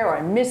everywhere.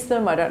 I miss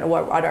them. I don't know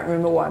why. I don't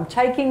remember why I'm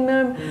taking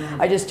them.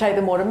 I just take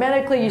them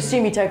automatically. You see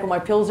me take all my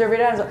pills every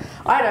day.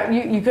 I don't.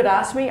 You could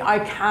ask me. I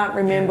can't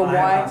remember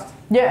why.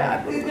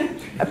 Yeah.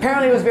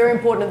 Apparently, it was very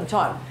important at the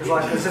time.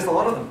 There's just a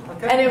lot of them.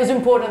 Okay. And it was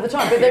important at the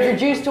time, but they've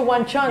reduced to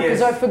one chunk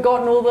because I've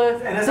forgotten all the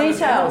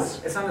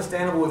details. It's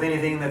understandable with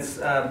anything that's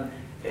a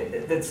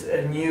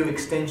new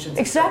extension. To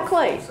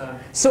exactly.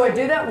 So I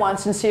do that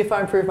once and see if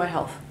I improve my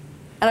health.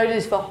 And I do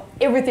this for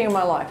everything in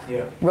my life.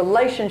 Yeah.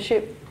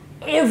 Relationship,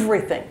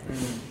 everything.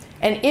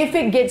 And if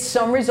it gets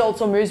some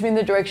results or moves me in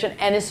the direction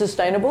and is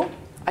sustainable,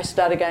 I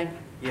start again.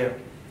 Yeah.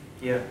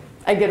 Yeah.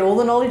 I get all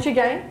the knowledge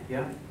again.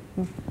 Yeah.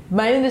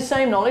 Mainly the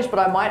same knowledge, but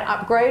I might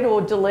upgrade or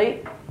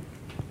delete.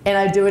 And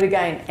I do it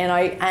again. And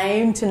I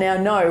aim to now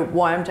know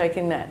why I'm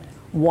taking that.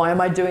 Why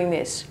am I doing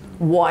this?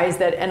 Why is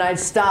that? And I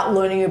start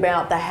learning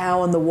about the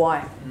how and the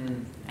why.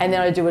 And then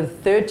I do it a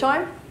third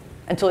time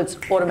until it's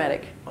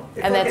automatic.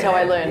 And that's how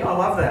I learn. I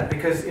love that,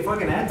 because if I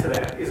can add to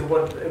that, we've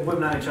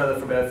known each other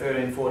for about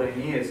 13,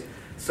 14 years.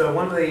 So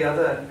one of the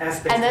other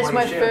aspects and that's of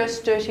what my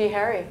first Dirty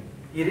Harry.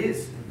 It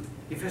is.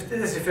 This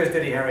is your first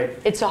Dirty Harry.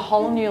 It's a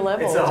whole new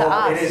level to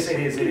us. It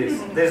is.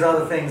 There's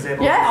other things there.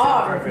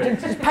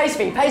 Yeah, pace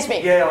me.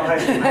 Yeah, I'll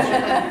pace you.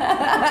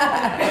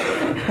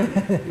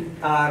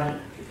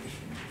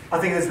 I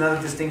think there's another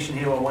distinction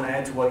here I want to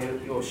add to what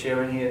you're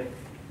sharing here,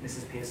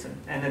 Mrs. Pearson,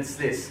 and it's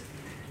this,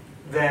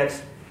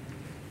 that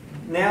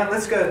now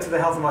let's go to the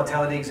health and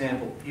vitality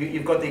example.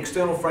 You've got the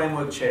external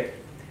framework check.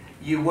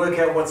 You work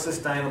out what's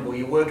sustainable.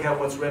 You work out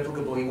what's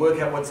replicable. You work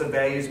out what's a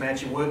values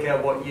match. You work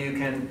out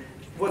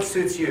what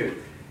suits you.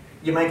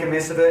 You make a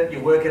mess of it. You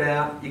work it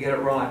out. You get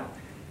it right.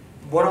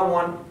 What I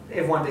want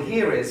everyone to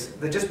hear is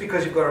that just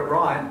because you've got it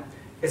right,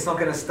 it's not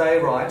going to stay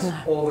right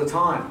all the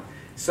time.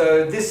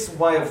 So this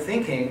way of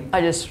thinking,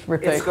 I just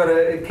repeat. It's got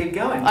to keep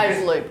going. I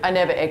just loop. I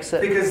never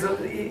exit. Because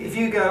if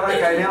you go,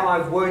 okay, now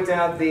I've worked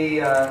out the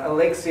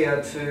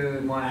elixir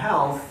to my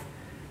health,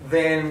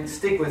 then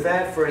stick with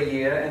that for a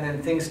year, and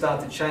then things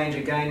start to change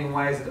again in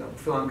ways that I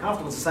feel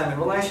uncomfortable. It's the same in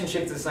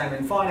relationships, it's the same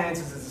in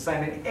finances, it's the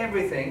same in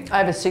everything. I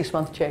have a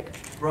 6-month check.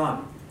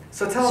 Right.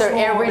 So tell us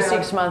more every about,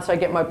 6 months I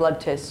get my blood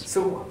tests.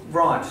 So,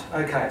 right,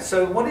 okay.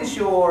 So what is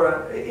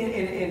your,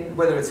 in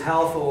whether it's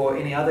health or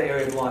any other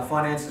area of life,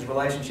 finances,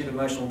 relationship,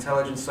 emotional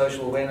intelligence,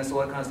 social awareness,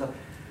 all that kind of stuff,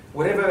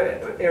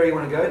 whatever area you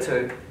want to go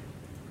to,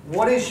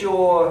 what is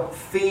your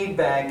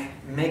feedback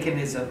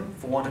mechanism,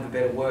 for want of a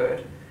better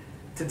word,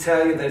 to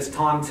tell you that it's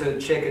time to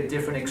check a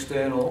different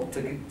external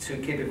to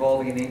keep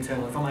evolving in the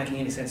internal, if I'm making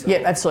any sense of it?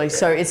 Yeah, absolutely.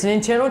 So it's an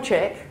internal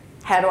check.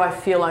 How do I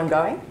feel I'm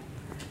going?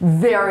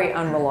 Very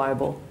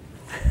unreliable.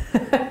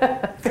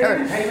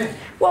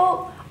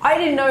 Well, I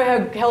didn't know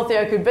how healthy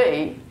I could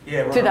be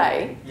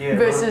today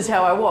versus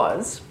how I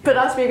was. But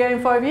ask me again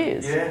in 5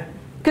 years. Yeah.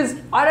 Because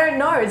I don't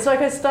know. It's like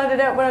I started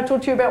out when I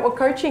talked to you about what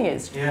coaching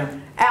is. Yeah.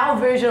 Our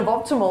version of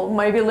optimal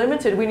may be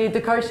limited. We need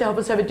the coach to help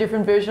us have a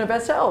different version of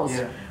ourselves.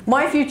 Yeah.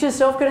 My future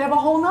self could have a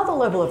whole nother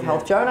level of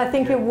health, Joe, and I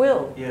think it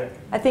will. Yeah.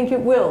 I think it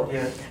will.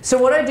 Yeah. So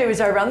what I do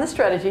is I run the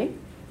strategy,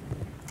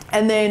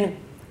 and then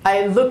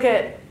I look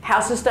at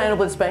how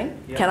sustainable it's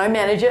been. Yeah. Can I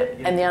manage it?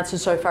 Yeah. And the answer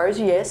so far is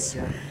yes.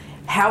 Yeah.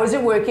 How is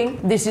it working?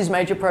 This is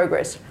major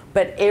progress.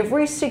 But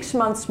every 6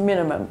 months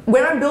minimum,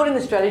 when I'm building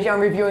the strategy,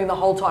 I'm reviewing the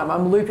whole time.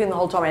 I'm looping the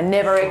whole time. I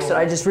never exit.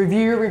 I just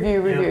review,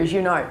 as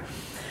you know.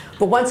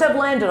 But once I've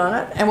landed on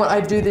it, and what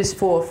I do this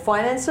for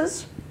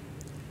finances,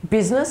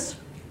 business,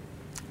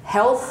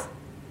 health,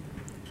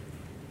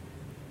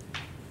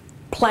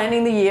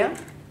 planning the year.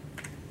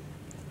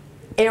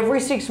 Every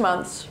 6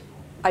 months,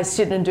 I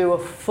sit and do a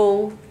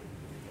full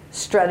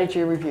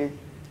strategy review.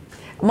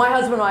 My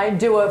husband and I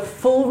do a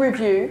full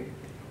review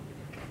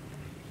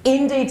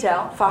in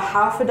detail for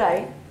half a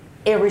day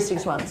every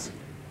 6 months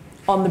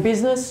on the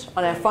business,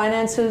 on our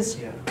finances,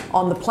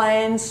 on the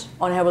plans,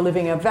 on how we're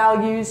living our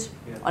values,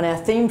 on our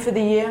theme for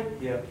the year.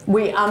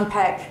 We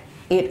unpack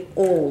it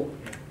all.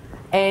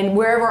 And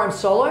wherever I'm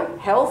solo,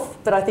 health,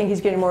 but I think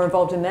he's getting more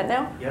involved in that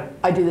now,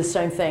 I do the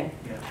same thing.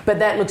 But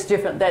that looks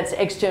different. That's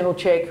external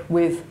check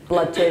with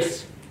blood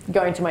tests,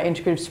 going to my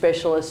integrative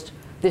specialist.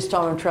 This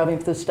time I'm traveling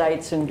to the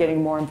States and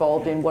getting more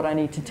involved in what I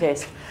need to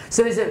test.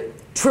 So there's a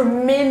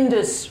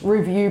tremendous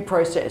review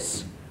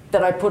process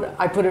that I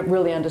put it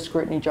really under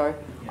scrutiny, Joe.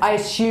 I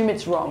assume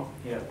it's wrong.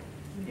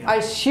 I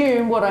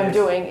assume what I'm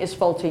doing is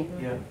faulty.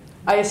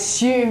 I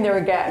assume there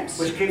are gaps.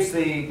 Which keeps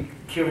the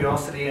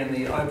curiosity and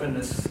the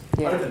openness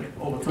open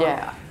all the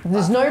time.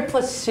 There's no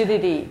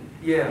placidity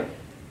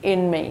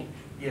in me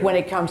when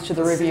it comes to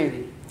the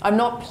review. I'm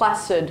not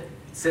placid.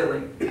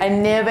 Settling. I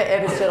never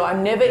ever settle.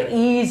 I'm never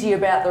easy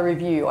about the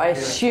review. I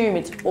assume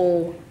it's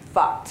all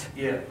fucked.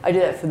 I do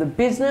that for the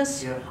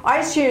business. I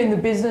assume the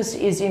business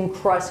is in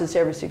crisis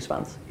every 6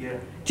 months.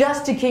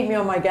 Just to keep me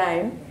on my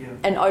game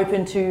and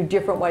open to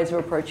different ways of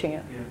approaching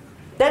it.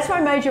 That's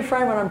my major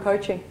frame when I'm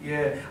coaching.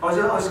 I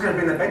was going to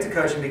bring that back to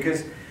coaching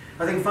because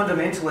I think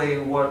fundamentally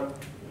what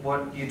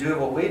you do,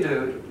 what we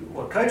do,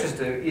 what coaches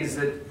do is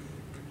that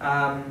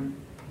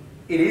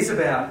it is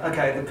about,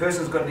 okay, the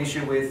person's got an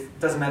issue with,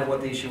 doesn't matter what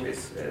the issue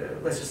is.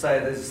 Let's just say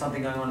there's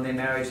something going on in their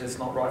marriage that's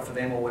not right for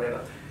them or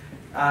whatever.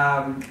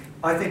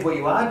 I think what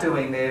you are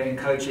doing there in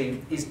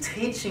coaching is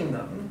teaching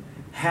them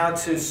how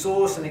to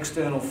source an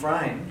external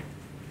frame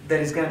that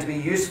is going to be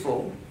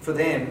useful for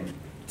them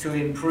to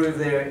improve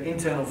their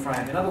internal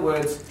frame. In other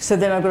words... So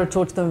then I've got to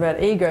talk to them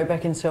about ego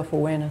back in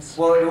self-awareness.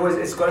 Well,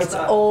 it's got to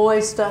start... It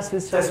always starts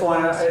with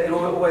self-awareness. That's why it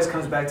always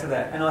comes back to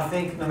that. And I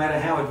think no matter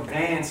how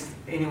advanced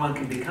anyone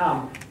can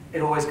become,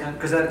 it always comes...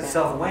 Because that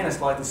self-awareness,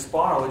 like the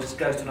spiral, it just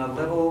goes to another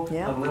level,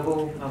 another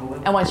level, another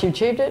level. And once you've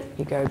achieved it,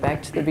 you go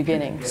back to the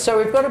beginning. So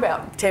we've got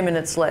about 10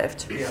 minutes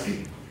left.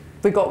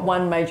 We've got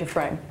one major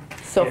frame,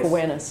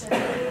 self-awareness.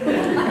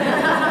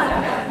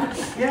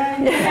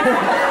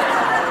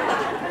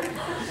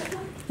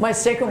 My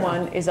second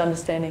one is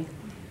understanding.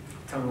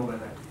 Tell me more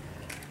about that.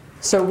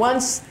 So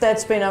once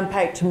that's been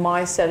unpacked to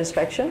my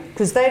satisfaction,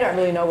 because they don't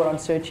really know what I'm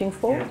searching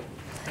for,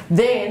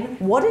 then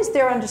what is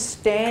their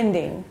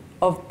understanding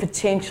of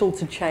potential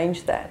to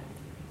change that?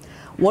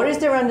 What is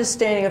their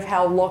understanding of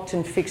how locked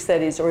and fixed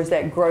that is, or is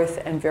that growth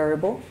and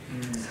variable?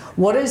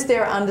 What is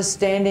their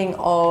understanding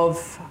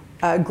of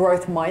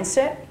growth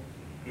mindset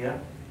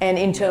and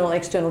internal and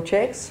external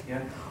checks?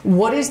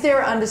 What is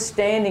their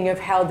understanding of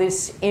how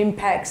this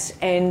impacts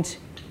and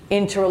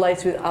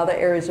interrelates with other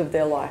areas of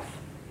their life?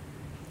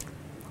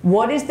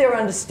 What is their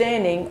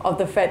understanding of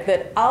the fact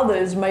that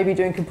others may be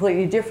doing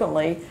completely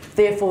differently,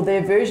 therefore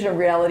their version of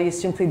reality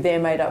is simply their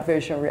made-up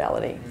version of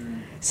reality?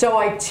 So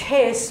I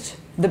test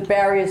the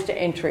barriers to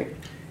entry.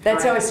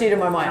 That's how I see it in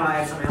my mind. Can I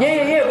add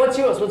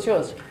something else? What's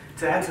yours?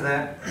 To add to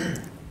that,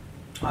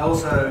 I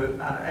also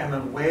am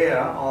aware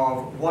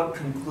of what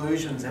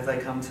conclusions have they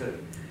come to.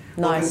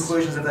 What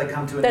conclusions have they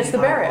come to? That's the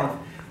barrier.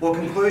 Well,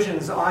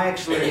 conclusions, I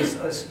actually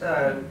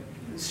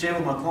share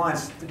with my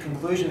clients, the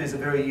conclusion is a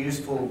very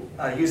useful,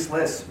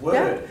 useless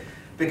word.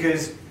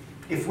 Because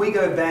if we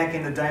go back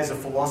in the days of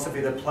philosophy,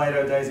 the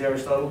Plato days, the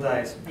Aristotle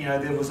days,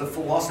 there was a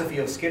philosophy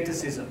of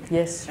skepticism.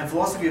 And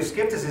philosophy of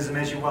skepticism,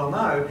 as you well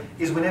know,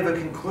 is we never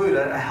conclude.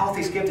 A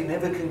healthy skeptic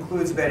never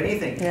concludes about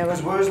anything.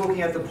 Because we're always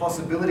looking at the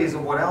possibilities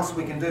of what else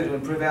we can do to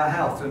improve our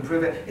health, to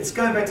improve it. It's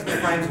going back to the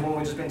frames of what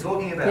we've just been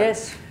talking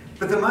about.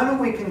 But the moment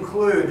we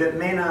conclude that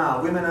men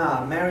are, women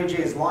are, marriage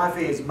is, life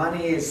is,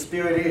 money is,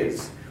 spirit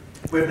is,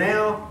 we've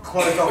now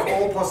closed off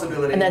all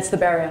possibility. And that's the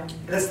barrier.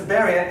 That's the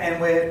barrier,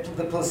 and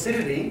the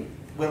placidity,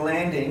 we're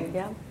landing,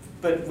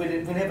 but we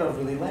never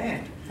really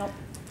land.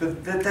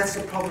 But that's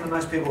the problem that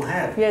most people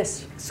have.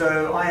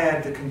 So I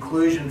add the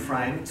conclusion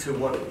frame to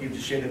what you've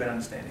just shared about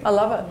understanding. I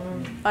love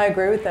it. I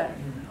agree with that.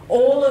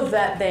 All of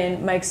that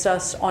then makes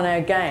us on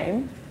our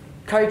game,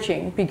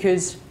 coaching,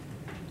 because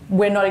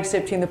we're not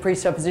accepting the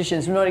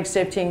presuppositions. We're not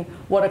accepting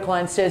what a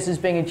client says as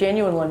being a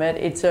genuine limit.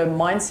 It's a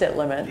mindset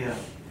limit.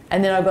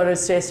 And then I've got to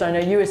assess, I know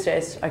you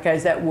assess, okay,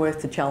 is that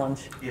worth the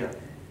challenge?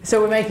 So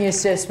we're making an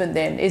assessment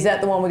then. Is that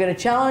the one we're going to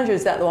challenge, or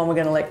is that the one we're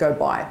going to let go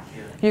by?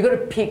 You've got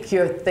to pick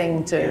your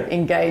thing to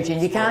engage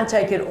in. You can't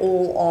take it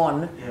all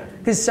on.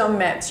 Because some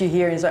maps you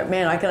hear, and it's like,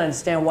 man, I can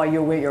understand why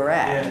you're where you're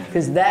at.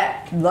 Because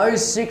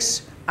those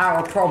 6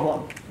 are a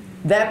problem.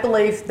 That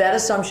belief, that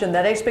assumption,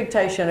 that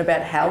expectation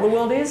about how the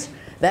world is,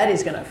 that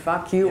is going to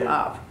fuck you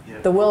up.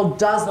 The world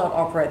does not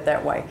operate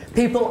that way.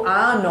 People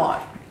are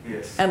not,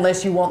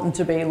 unless you want them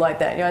to be like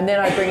that. And then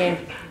I bring in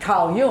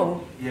Carl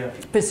Jung,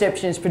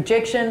 perception is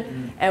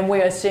projection, and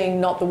we are seeing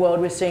not the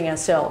world, we're seeing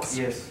ourselves.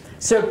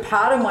 So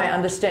part of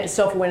my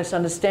self-awareness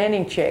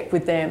understanding check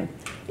with them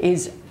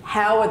is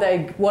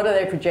what are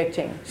they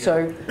projecting?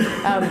 So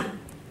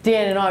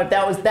Deanne and I,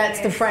 that's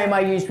the frame I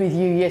used with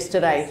you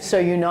yesterday, so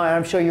you know, and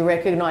I'm sure you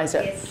recognise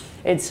it. Yes.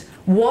 It's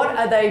what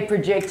are they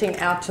projecting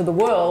out to the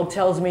world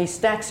tells me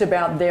stacks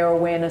about their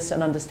awareness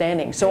and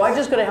understanding. So I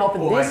just got to help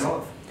in this.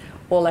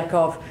 Or lack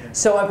of. Yeah.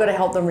 So I've got to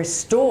help them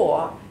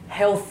restore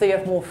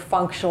healthier, more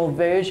functional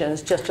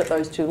versions just at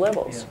those two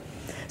levels.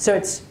 Yeah. So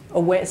it's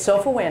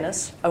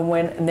self-awareness,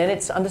 and then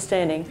it's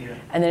understanding, Yeah.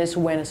 and then it's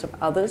awareness of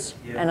others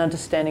Yeah. and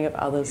understanding of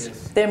others.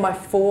 Yes. They're my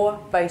 4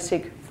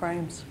 basic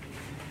frames.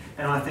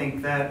 And I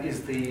think that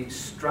is the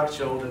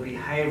structural, the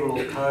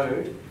behavioural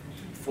code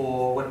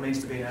for what it means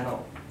to be an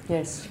adult.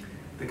 Yes.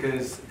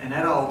 Because an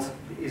adult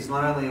is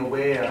not only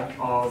aware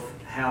of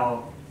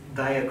how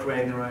they are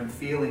creating their own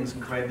feelings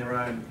and creating their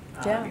own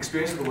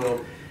experience of the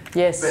world,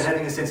 Yes. but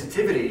having a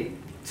sensitivity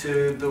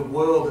to the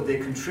world that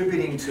they're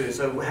contributing to.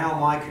 So how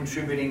am I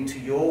contributing to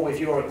if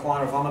you're a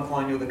client, or if I'm a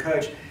client, you're the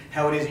coach,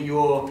 how it is that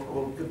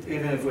or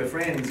even if we're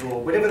friends,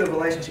 or whatever the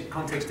relationship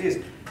context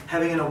is,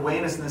 having an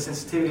awareness and a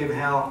sensitivity of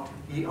how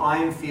I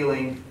am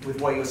feeling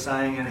with what you're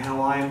saying and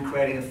how I am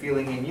creating a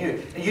feeling in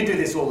you. And you do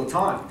this all the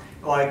time.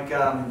 Like,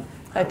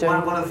 I do.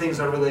 One of the things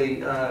I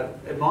really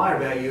admire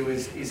about you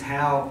is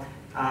how,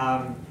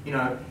 you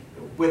know,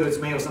 whether it's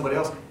me or somebody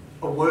else,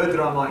 a word that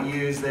I might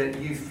use that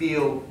you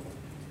feel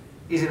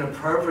is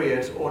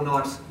inappropriate or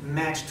not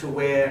matched to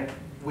where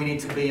we need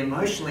to be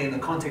emotionally in the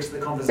context of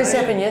the conversation. This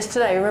happened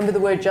yesterday. Remember the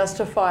word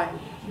justify?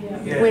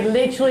 Yeah. We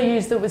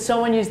literally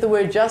someone used the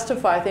word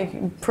justify. I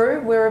think, Prue,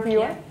 wherever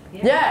you are.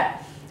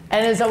 Yeah.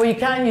 And it's like, well, you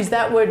can't use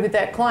that word with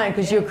that client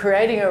because you're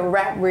creating a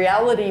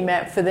reality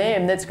map for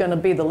them that's going to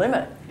be the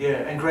limit.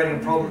 Yeah, and creating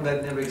a problem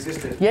that never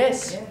existed.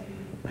 Yes.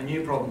 A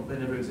new problem that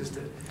never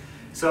existed.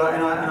 So,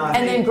 and I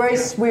And then,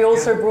 Grace, we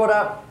also brought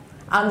up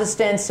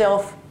understand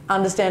self,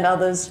 understand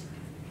others.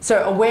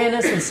 So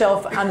awareness and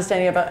self,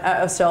 understanding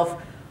of self,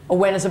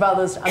 awareness of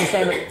others,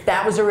 understanding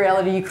that was a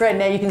reality you created.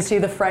 Now you can see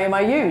the frame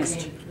I used.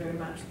 Thank you very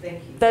much. Thank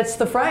you. That's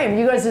the frame.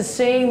 You guys are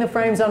seeing the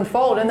frames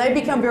unfold, and they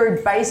become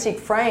very basic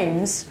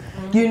frames.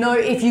 You know,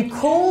 if you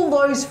call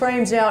those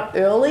frames out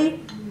early,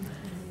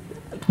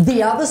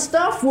 the other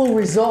stuff will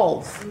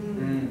resolve.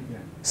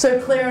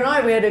 So Claire and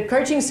I, we had a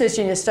coaching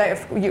session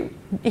yesterday.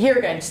 Here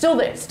again, still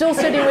there, still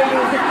sitting where you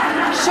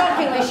were.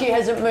 Shockingly, she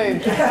hasn't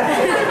moved.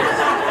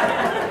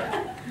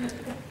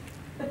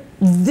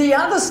 The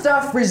other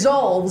stuff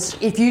resolves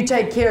if you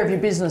take care of your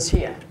business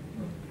here.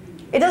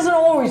 It doesn't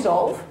all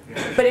resolve,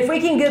 but if we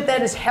can get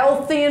that as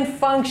healthy and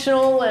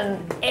functional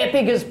and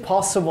epic as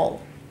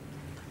possible,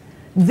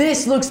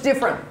 this looks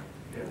different.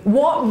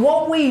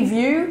 What we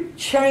view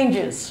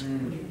changes.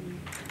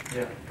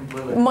 Yeah,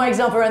 completely. My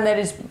example around that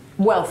is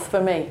wealth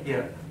for me.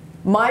 Yeah.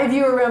 My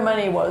view around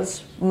money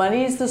was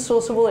money is the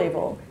source of all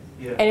evil.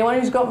 Yeah. Anyone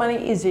who's got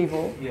money is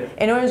evil. Yeah.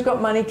 Anyone who's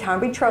got money can't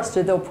be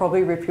trusted. They'll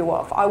probably rip you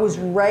off. I was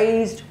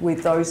raised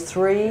with those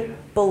 3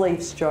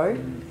 beliefs, Joe.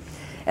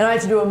 And I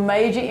had to do a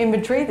major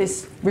inventory,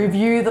 this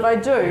review that I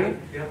do.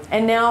 Yeah.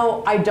 And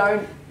now I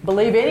don't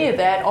believe any of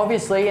that,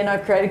 obviously, and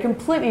I've created a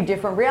completely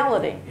different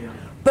reality. Yeah.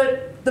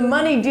 But the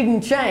money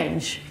didn't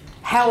change.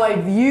 How I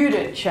viewed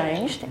it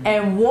changed,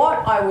 and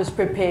what I was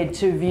prepared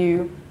to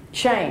view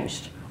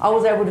changed. I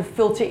was able to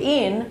filter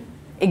in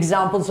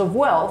examples of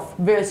wealth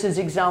versus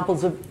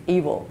examples of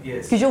evil.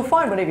 Yes. Because you'll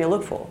find whatever you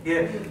look for.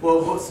 Yeah,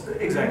 well,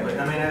 exactly.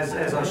 I mean,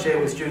 as I share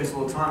with students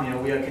all the time, you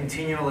know, we are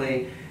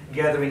continually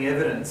gathering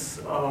evidence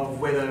of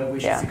whether we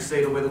should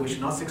succeed or whether we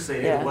should not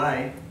succeed. Either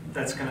way,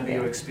 that's going to be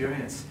your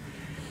experience.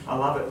 I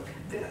love it.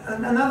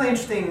 Another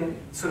interesting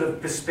sort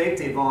of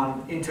perspective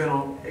on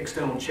internal,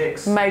 external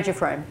checks. Major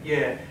frame.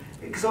 Yeah,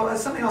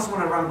 because something else I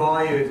want to run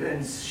by you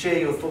and share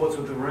your thoughts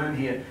with the room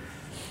here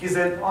is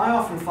that I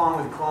often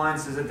find with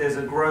clients is that there's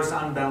a gross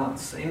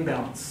imbalance,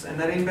 and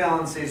that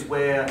imbalance is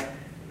where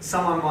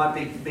someone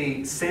might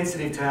be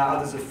sensitive to how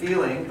others are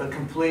feeling, but to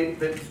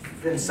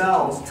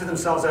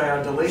themselves they are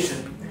a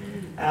deletion.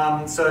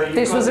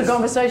 This was a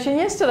conversation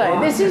yesterday.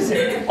 Oh. This is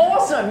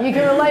awesome. You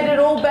can relate it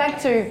all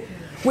back to,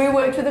 we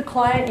worked with a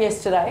client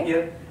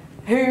yesterday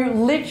who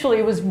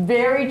literally was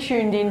very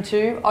tuned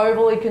into,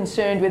 overly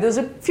concerned with, there's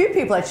a few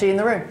people actually in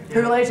the room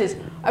who related to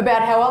this,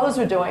 about how others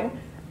were doing,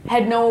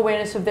 had no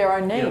awareness of their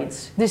own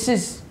needs. This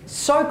is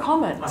so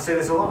common. I see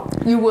this a lot.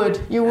 You would.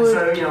 And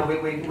so, you know,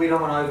 we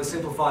don't want to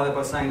oversimplify that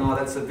by saying, oh,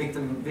 that's a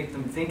victim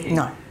thinking.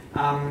 No.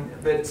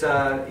 But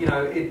you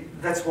know,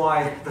 that's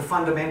why the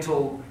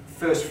fundamental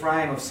first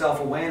frame of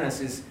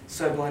self-awareness is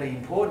so bloody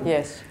important.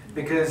 Yes.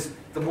 Because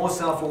the more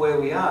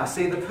self-aware we are,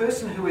 see, the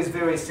person who is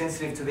very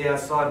sensitive to the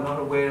outside, not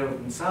aware of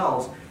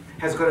themselves,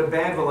 has got a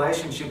bad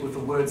relationship with the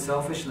word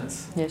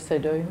selfishness. Yes, they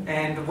do.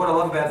 And what I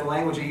love about the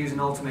language you use in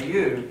Ultimate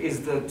You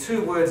is the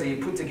 2 words that you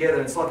put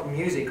together. It's like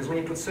music, because when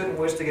you put certain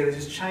words together, it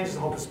just changes the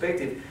whole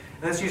perspective.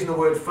 And that's using the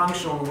word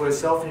functional and the word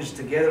selfishness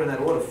together in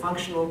that order.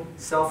 Functional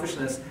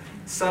selfishness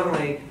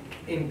suddenly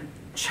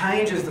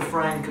changes the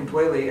frame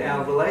completely.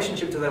 Our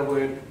relationship to that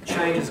word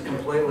changes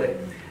completely.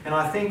 And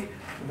I think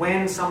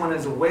when someone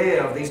is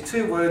aware of these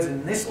 2 words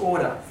in this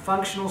order,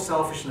 functional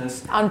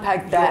selfishness,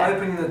 unpack that. You're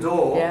opening the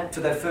door to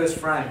that first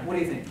frame. What do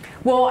you think?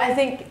 Well, I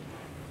think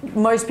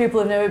most people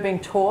have never been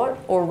taught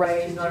or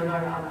raised to know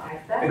how to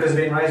act that. Because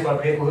they've been raised by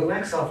people who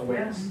lack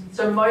self-awareness.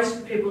 So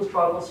most people's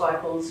struggle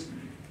cycles,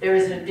 there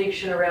is an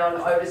addiction around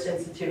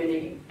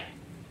oversensitivity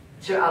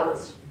to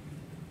others.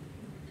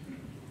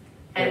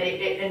 And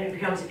it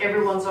becomes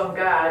everyone's on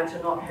guard to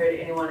not hurt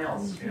anyone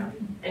else. Yeah.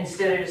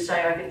 Instead of just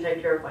saying, I can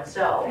take care of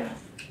myself. Yeah.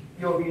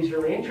 Your view is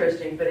really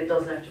interesting, but it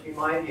doesn't have to be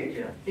my view.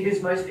 Yeah.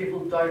 Because most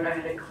people don't know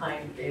how to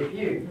claim their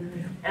view.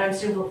 And I'm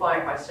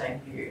simplifying by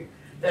saying view.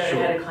 They don't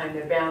know how to claim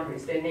their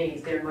boundaries, their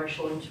needs, their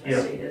emotional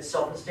intimacy, their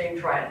self-esteem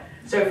trait.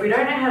 So if we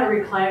don't know how to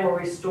reclaim or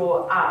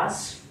restore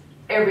us,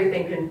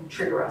 everything can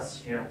trigger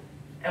us. Yeah.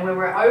 And when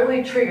we're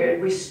overly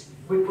triggered, we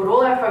put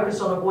all our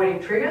focus on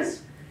avoiding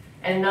triggers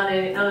and none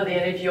of the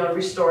energy on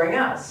restoring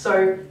us.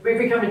 So we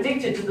become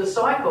addicted to the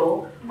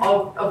cycle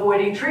of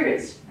avoiding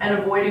triggers and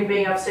avoiding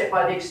being upset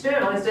by the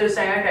external instead of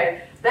saying,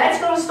 okay,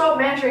 that's got to stop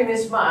mattering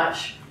this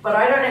much, but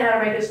I don't know how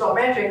to make it stop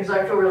mattering because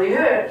I feel really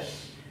hurt.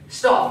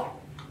 Stop.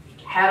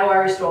 How do I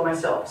restore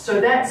myself? So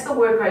that's the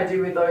work I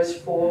do with those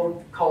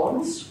 4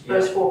 columns,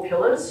 those 4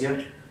 pillars.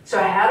 Yeah.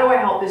 So how do I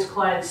help this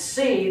client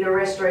see the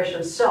restoration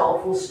of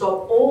self will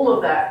stop all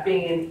of that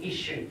being an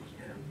issue?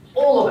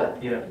 All of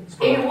it. Yeah.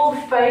 It will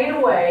fade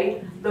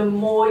away the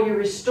more you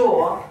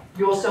restore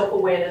your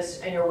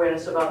self-awareness and your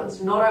awareness of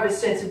others. Not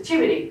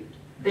oversensitivity.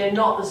 They're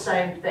not the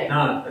same thing.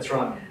 No, that's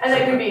right. And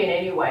that could be in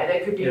any way.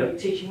 That could be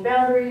teaching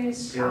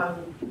boundaries, Yeah.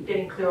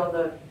 getting clear on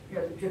the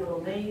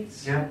pivotal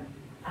needs. Yeah.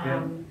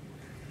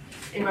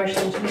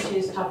 Emotional intimacy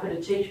is tougher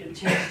to teach, but it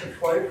tends to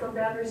flow from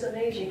boundaries and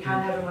needs. You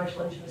can't have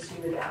emotional intimacy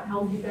without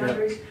healthy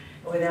boundaries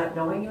and without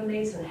knowing your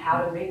needs and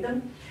how to meet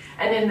them.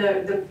 And then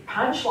the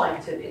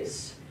punchline to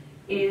this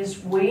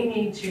is we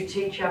need to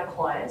teach our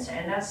clients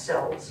and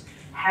ourselves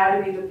how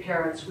to be the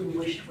parents we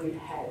wished we'd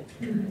had.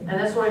 And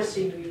that's what I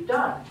see you've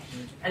done.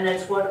 And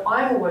that's what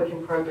I'm a work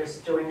in progress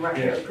doing right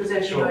here. Because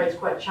as you know, it's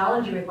quite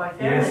challenging with my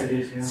family. Yes, it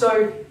is. Yeah.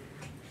 So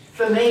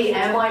for me,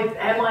 am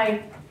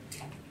I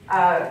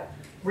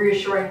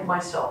reassuring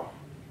myself?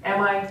 Am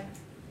I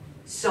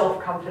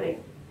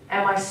self-comforting?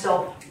 Am I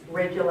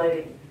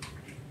self-regulating?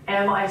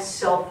 Am I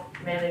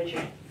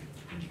self-managing?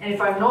 And if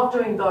I'm not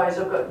doing those,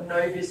 I've got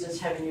no business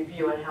having a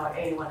view on how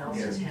anyone else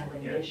is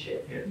handling their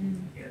shit.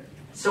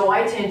 So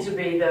I tend to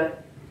be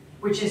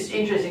which is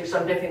interesting because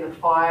I'm definitely the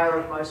fire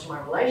of most of my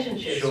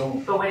relationships.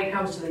 Sure. But when it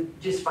comes to the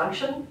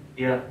dysfunction,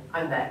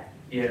 I'm that.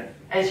 Yeah.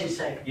 As you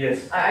say.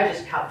 Yes. I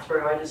just cut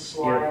through, I just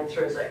slide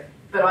through.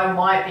 But I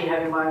might be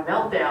having my own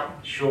meltdown.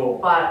 Sure.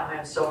 But I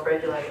am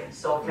self-regulating,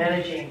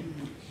 self-managing,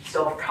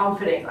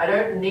 self-comforting. I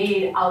don't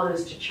need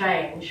others to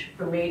change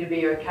for me to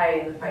be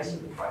okay in the face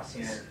of the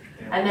crisis.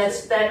 Yeah. And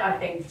that's that, I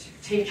think, to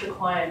teach a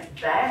client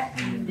that,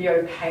 the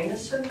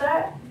okayness of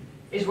that,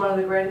 is one of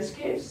the greatest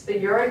gifts. That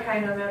you're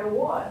okay no matter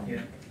what.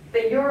 Yeah.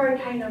 That you're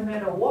okay no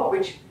matter what,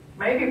 which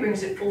maybe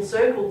brings it full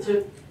circle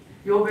to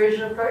your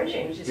version of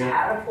coaching, which is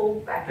how to fall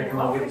back in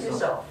love with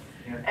yourself.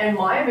 Yeah. And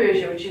my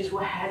version, which is,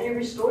 well, how do you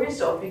restore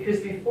yourself?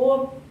 Because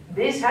before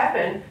this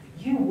happened,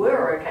 you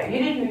were okay.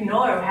 You didn't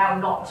know how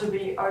not to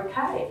be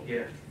okay.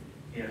 Yeah,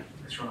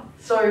 that's right.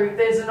 So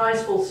there's a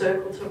nice full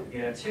circle to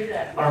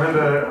that. I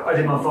remember I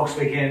did my Fox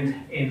weekend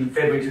in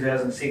February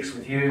 2006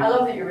 with you. I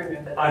love that you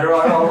remember that. I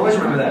always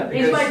remember that.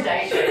 Here's my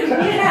date.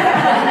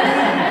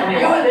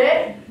 You were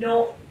there?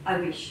 No, I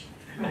wish.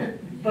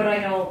 But I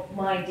know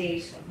my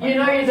date. You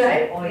know your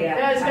date? Oh, yeah.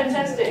 Yeah, it's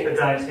fantastic. The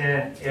date,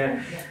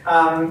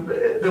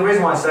 the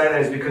reason why I say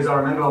that is because I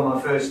remember on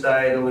my first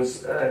day there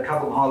was a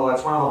couple of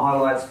highlights. One of the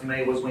highlights for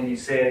me was when you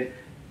said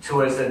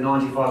to us that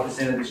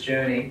 95% of this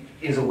journey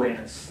is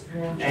awareness.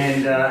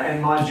 And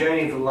my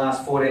journey for the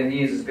last 14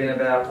 years has been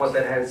about what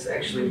that has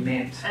actually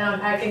meant. And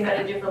unpacking that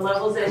at different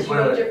levels as you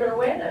have different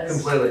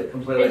awareness.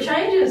 Completely. It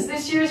changes.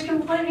 This year is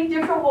completely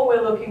different what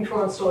we're looking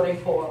for and sorting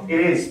for. It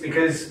is,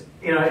 because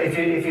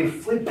if you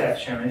flip that,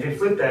 Sharon, if you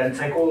flip that and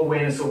take all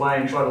awareness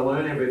away and try to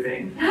learn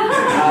everything,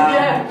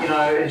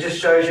 it just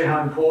shows you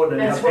how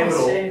important and That's how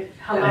pivotal and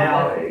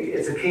how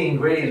it's a key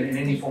ingredient in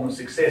any form of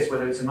success,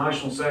 whether it's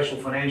emotional, social,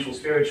 financial,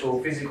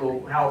 spiritual,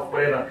 physical, health,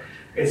 whatever.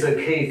 It's a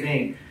key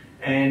thing.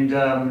 And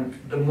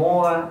the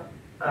more,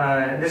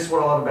 and this is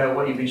what I love about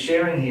what you've been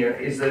sharing here,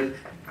 is that,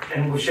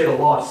 and we've shared a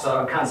lot,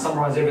 so I can't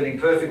summarize everything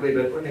perfectly,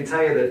 but let me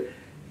tell you that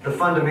the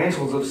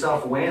fundamentals of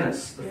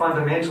self-awareness, the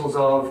fundamentals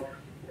of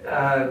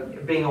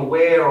being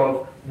aware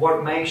of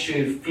what makes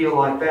you feel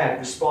like that,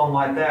 respond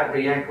like that,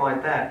 react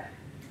like that,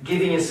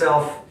 giving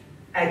yourself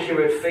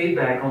accurate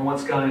feedback on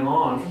what's going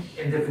on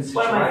in different situations.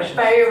 One of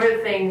my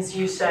favourite things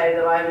you say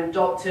that I've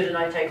adopted and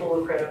I take all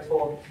the credit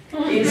for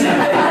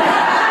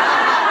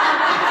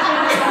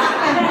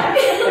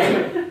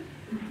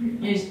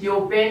is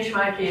your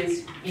benchmark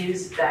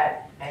is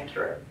that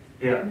accurate.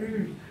 Yeah.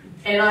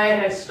 And I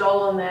have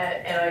stolen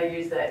that and I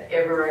use that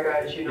everywhere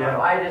I go, as you know. Yeah.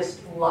 I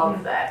just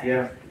love that.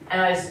 Yeah.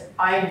 And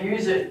I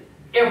use it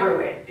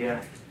everywhere.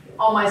 Yeah.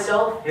 On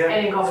myself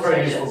and in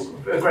conversations. Very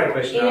useful. A great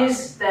question.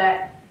 Is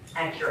that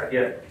accurate?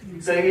 Yeah.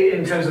 So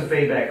in terms of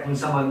feedback, when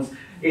someone's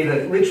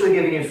either literally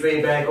giving you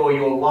feedback, or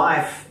your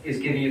life is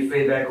giving you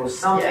feedback, or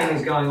something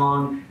is going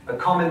on, a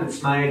comment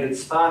that's made that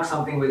sparks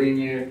something within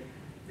you,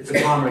 it's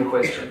a primary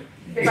question.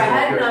 If I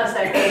hadn't asked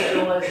that question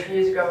all those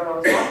years ago when I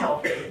was not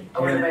healthy, I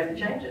would have made the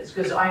changes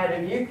because I had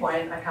a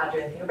viewpoint. I can't do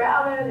anything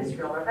about it. It's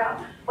beyond my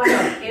power.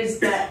 Well, is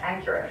that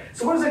accurate?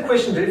 So what does that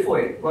question do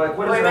for you? Like,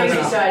 what does It makes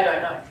me say I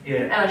don't know. Yeah.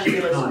 And I should be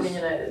less Nice.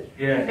 opinionated.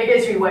 Yeah. It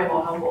gets me way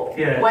more humble.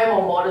 Yeah. Way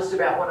more modest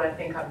about what I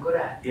think I'm good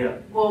at. Yeah.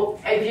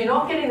 Well, if you're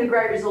not getting the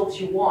great results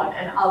you want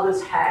and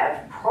others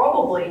have,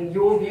 probably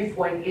your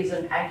viewpoint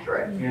isn't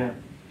accurate. Yeah.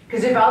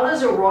 Because if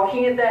others are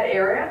rocking at that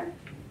area,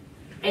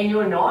 and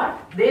you're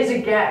not, there's a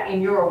gap in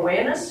your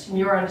awareness and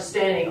your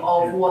understanding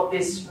of what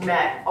this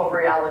map of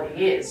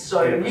reality is.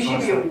 So you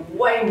should be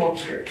way more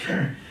curious.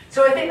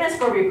 So I think that's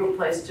probably a good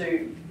place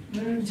to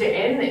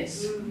end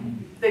this.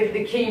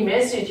 The key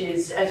message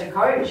is, as a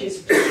coach,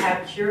 is just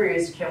how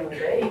curious can we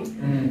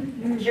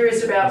be?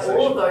 Curious about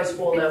all of those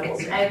 4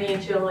 levels and the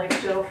internal and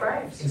external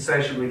frames.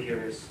 Insatiably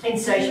curious.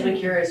 Insatiably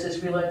curious,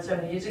 as we learned so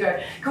many years ago.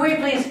 Can we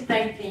please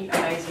thank the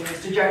amazing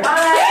Mr. Joe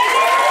Hannay?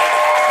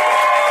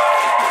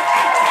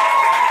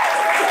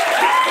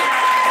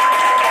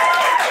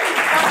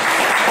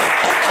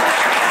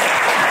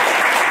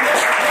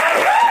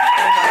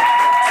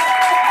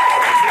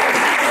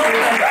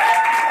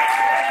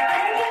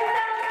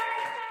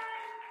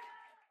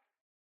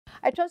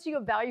 I trust you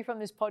got value from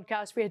this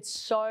podcast. We had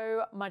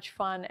so much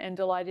fun and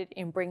delighted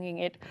in bringing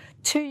it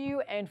to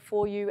you and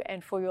for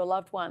your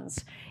loved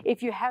ones.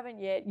 If you haven't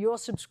yet, your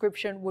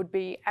subscription would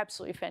be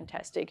absolutely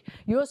fantastic.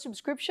 Your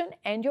subscription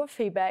and your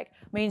feedback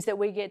means that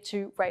we get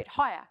to rate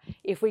higher.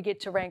 If we get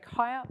to rank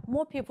higher,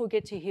 more people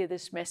get to hear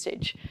this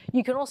message.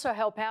 You can also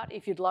help out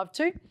if you'd love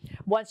to,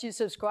 once you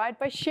subscribe,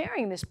 by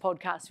sharing this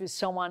podcast with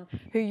someone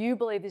who you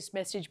believe this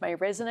message may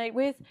resonate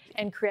with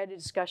and create a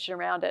discussion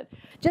around it.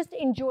 Just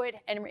enjoy it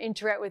and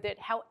interact with it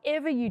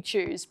however you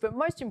choose, but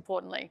most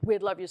importantly,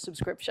 we'd love your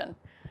subscription.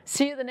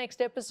 See you at the next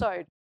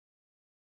episode.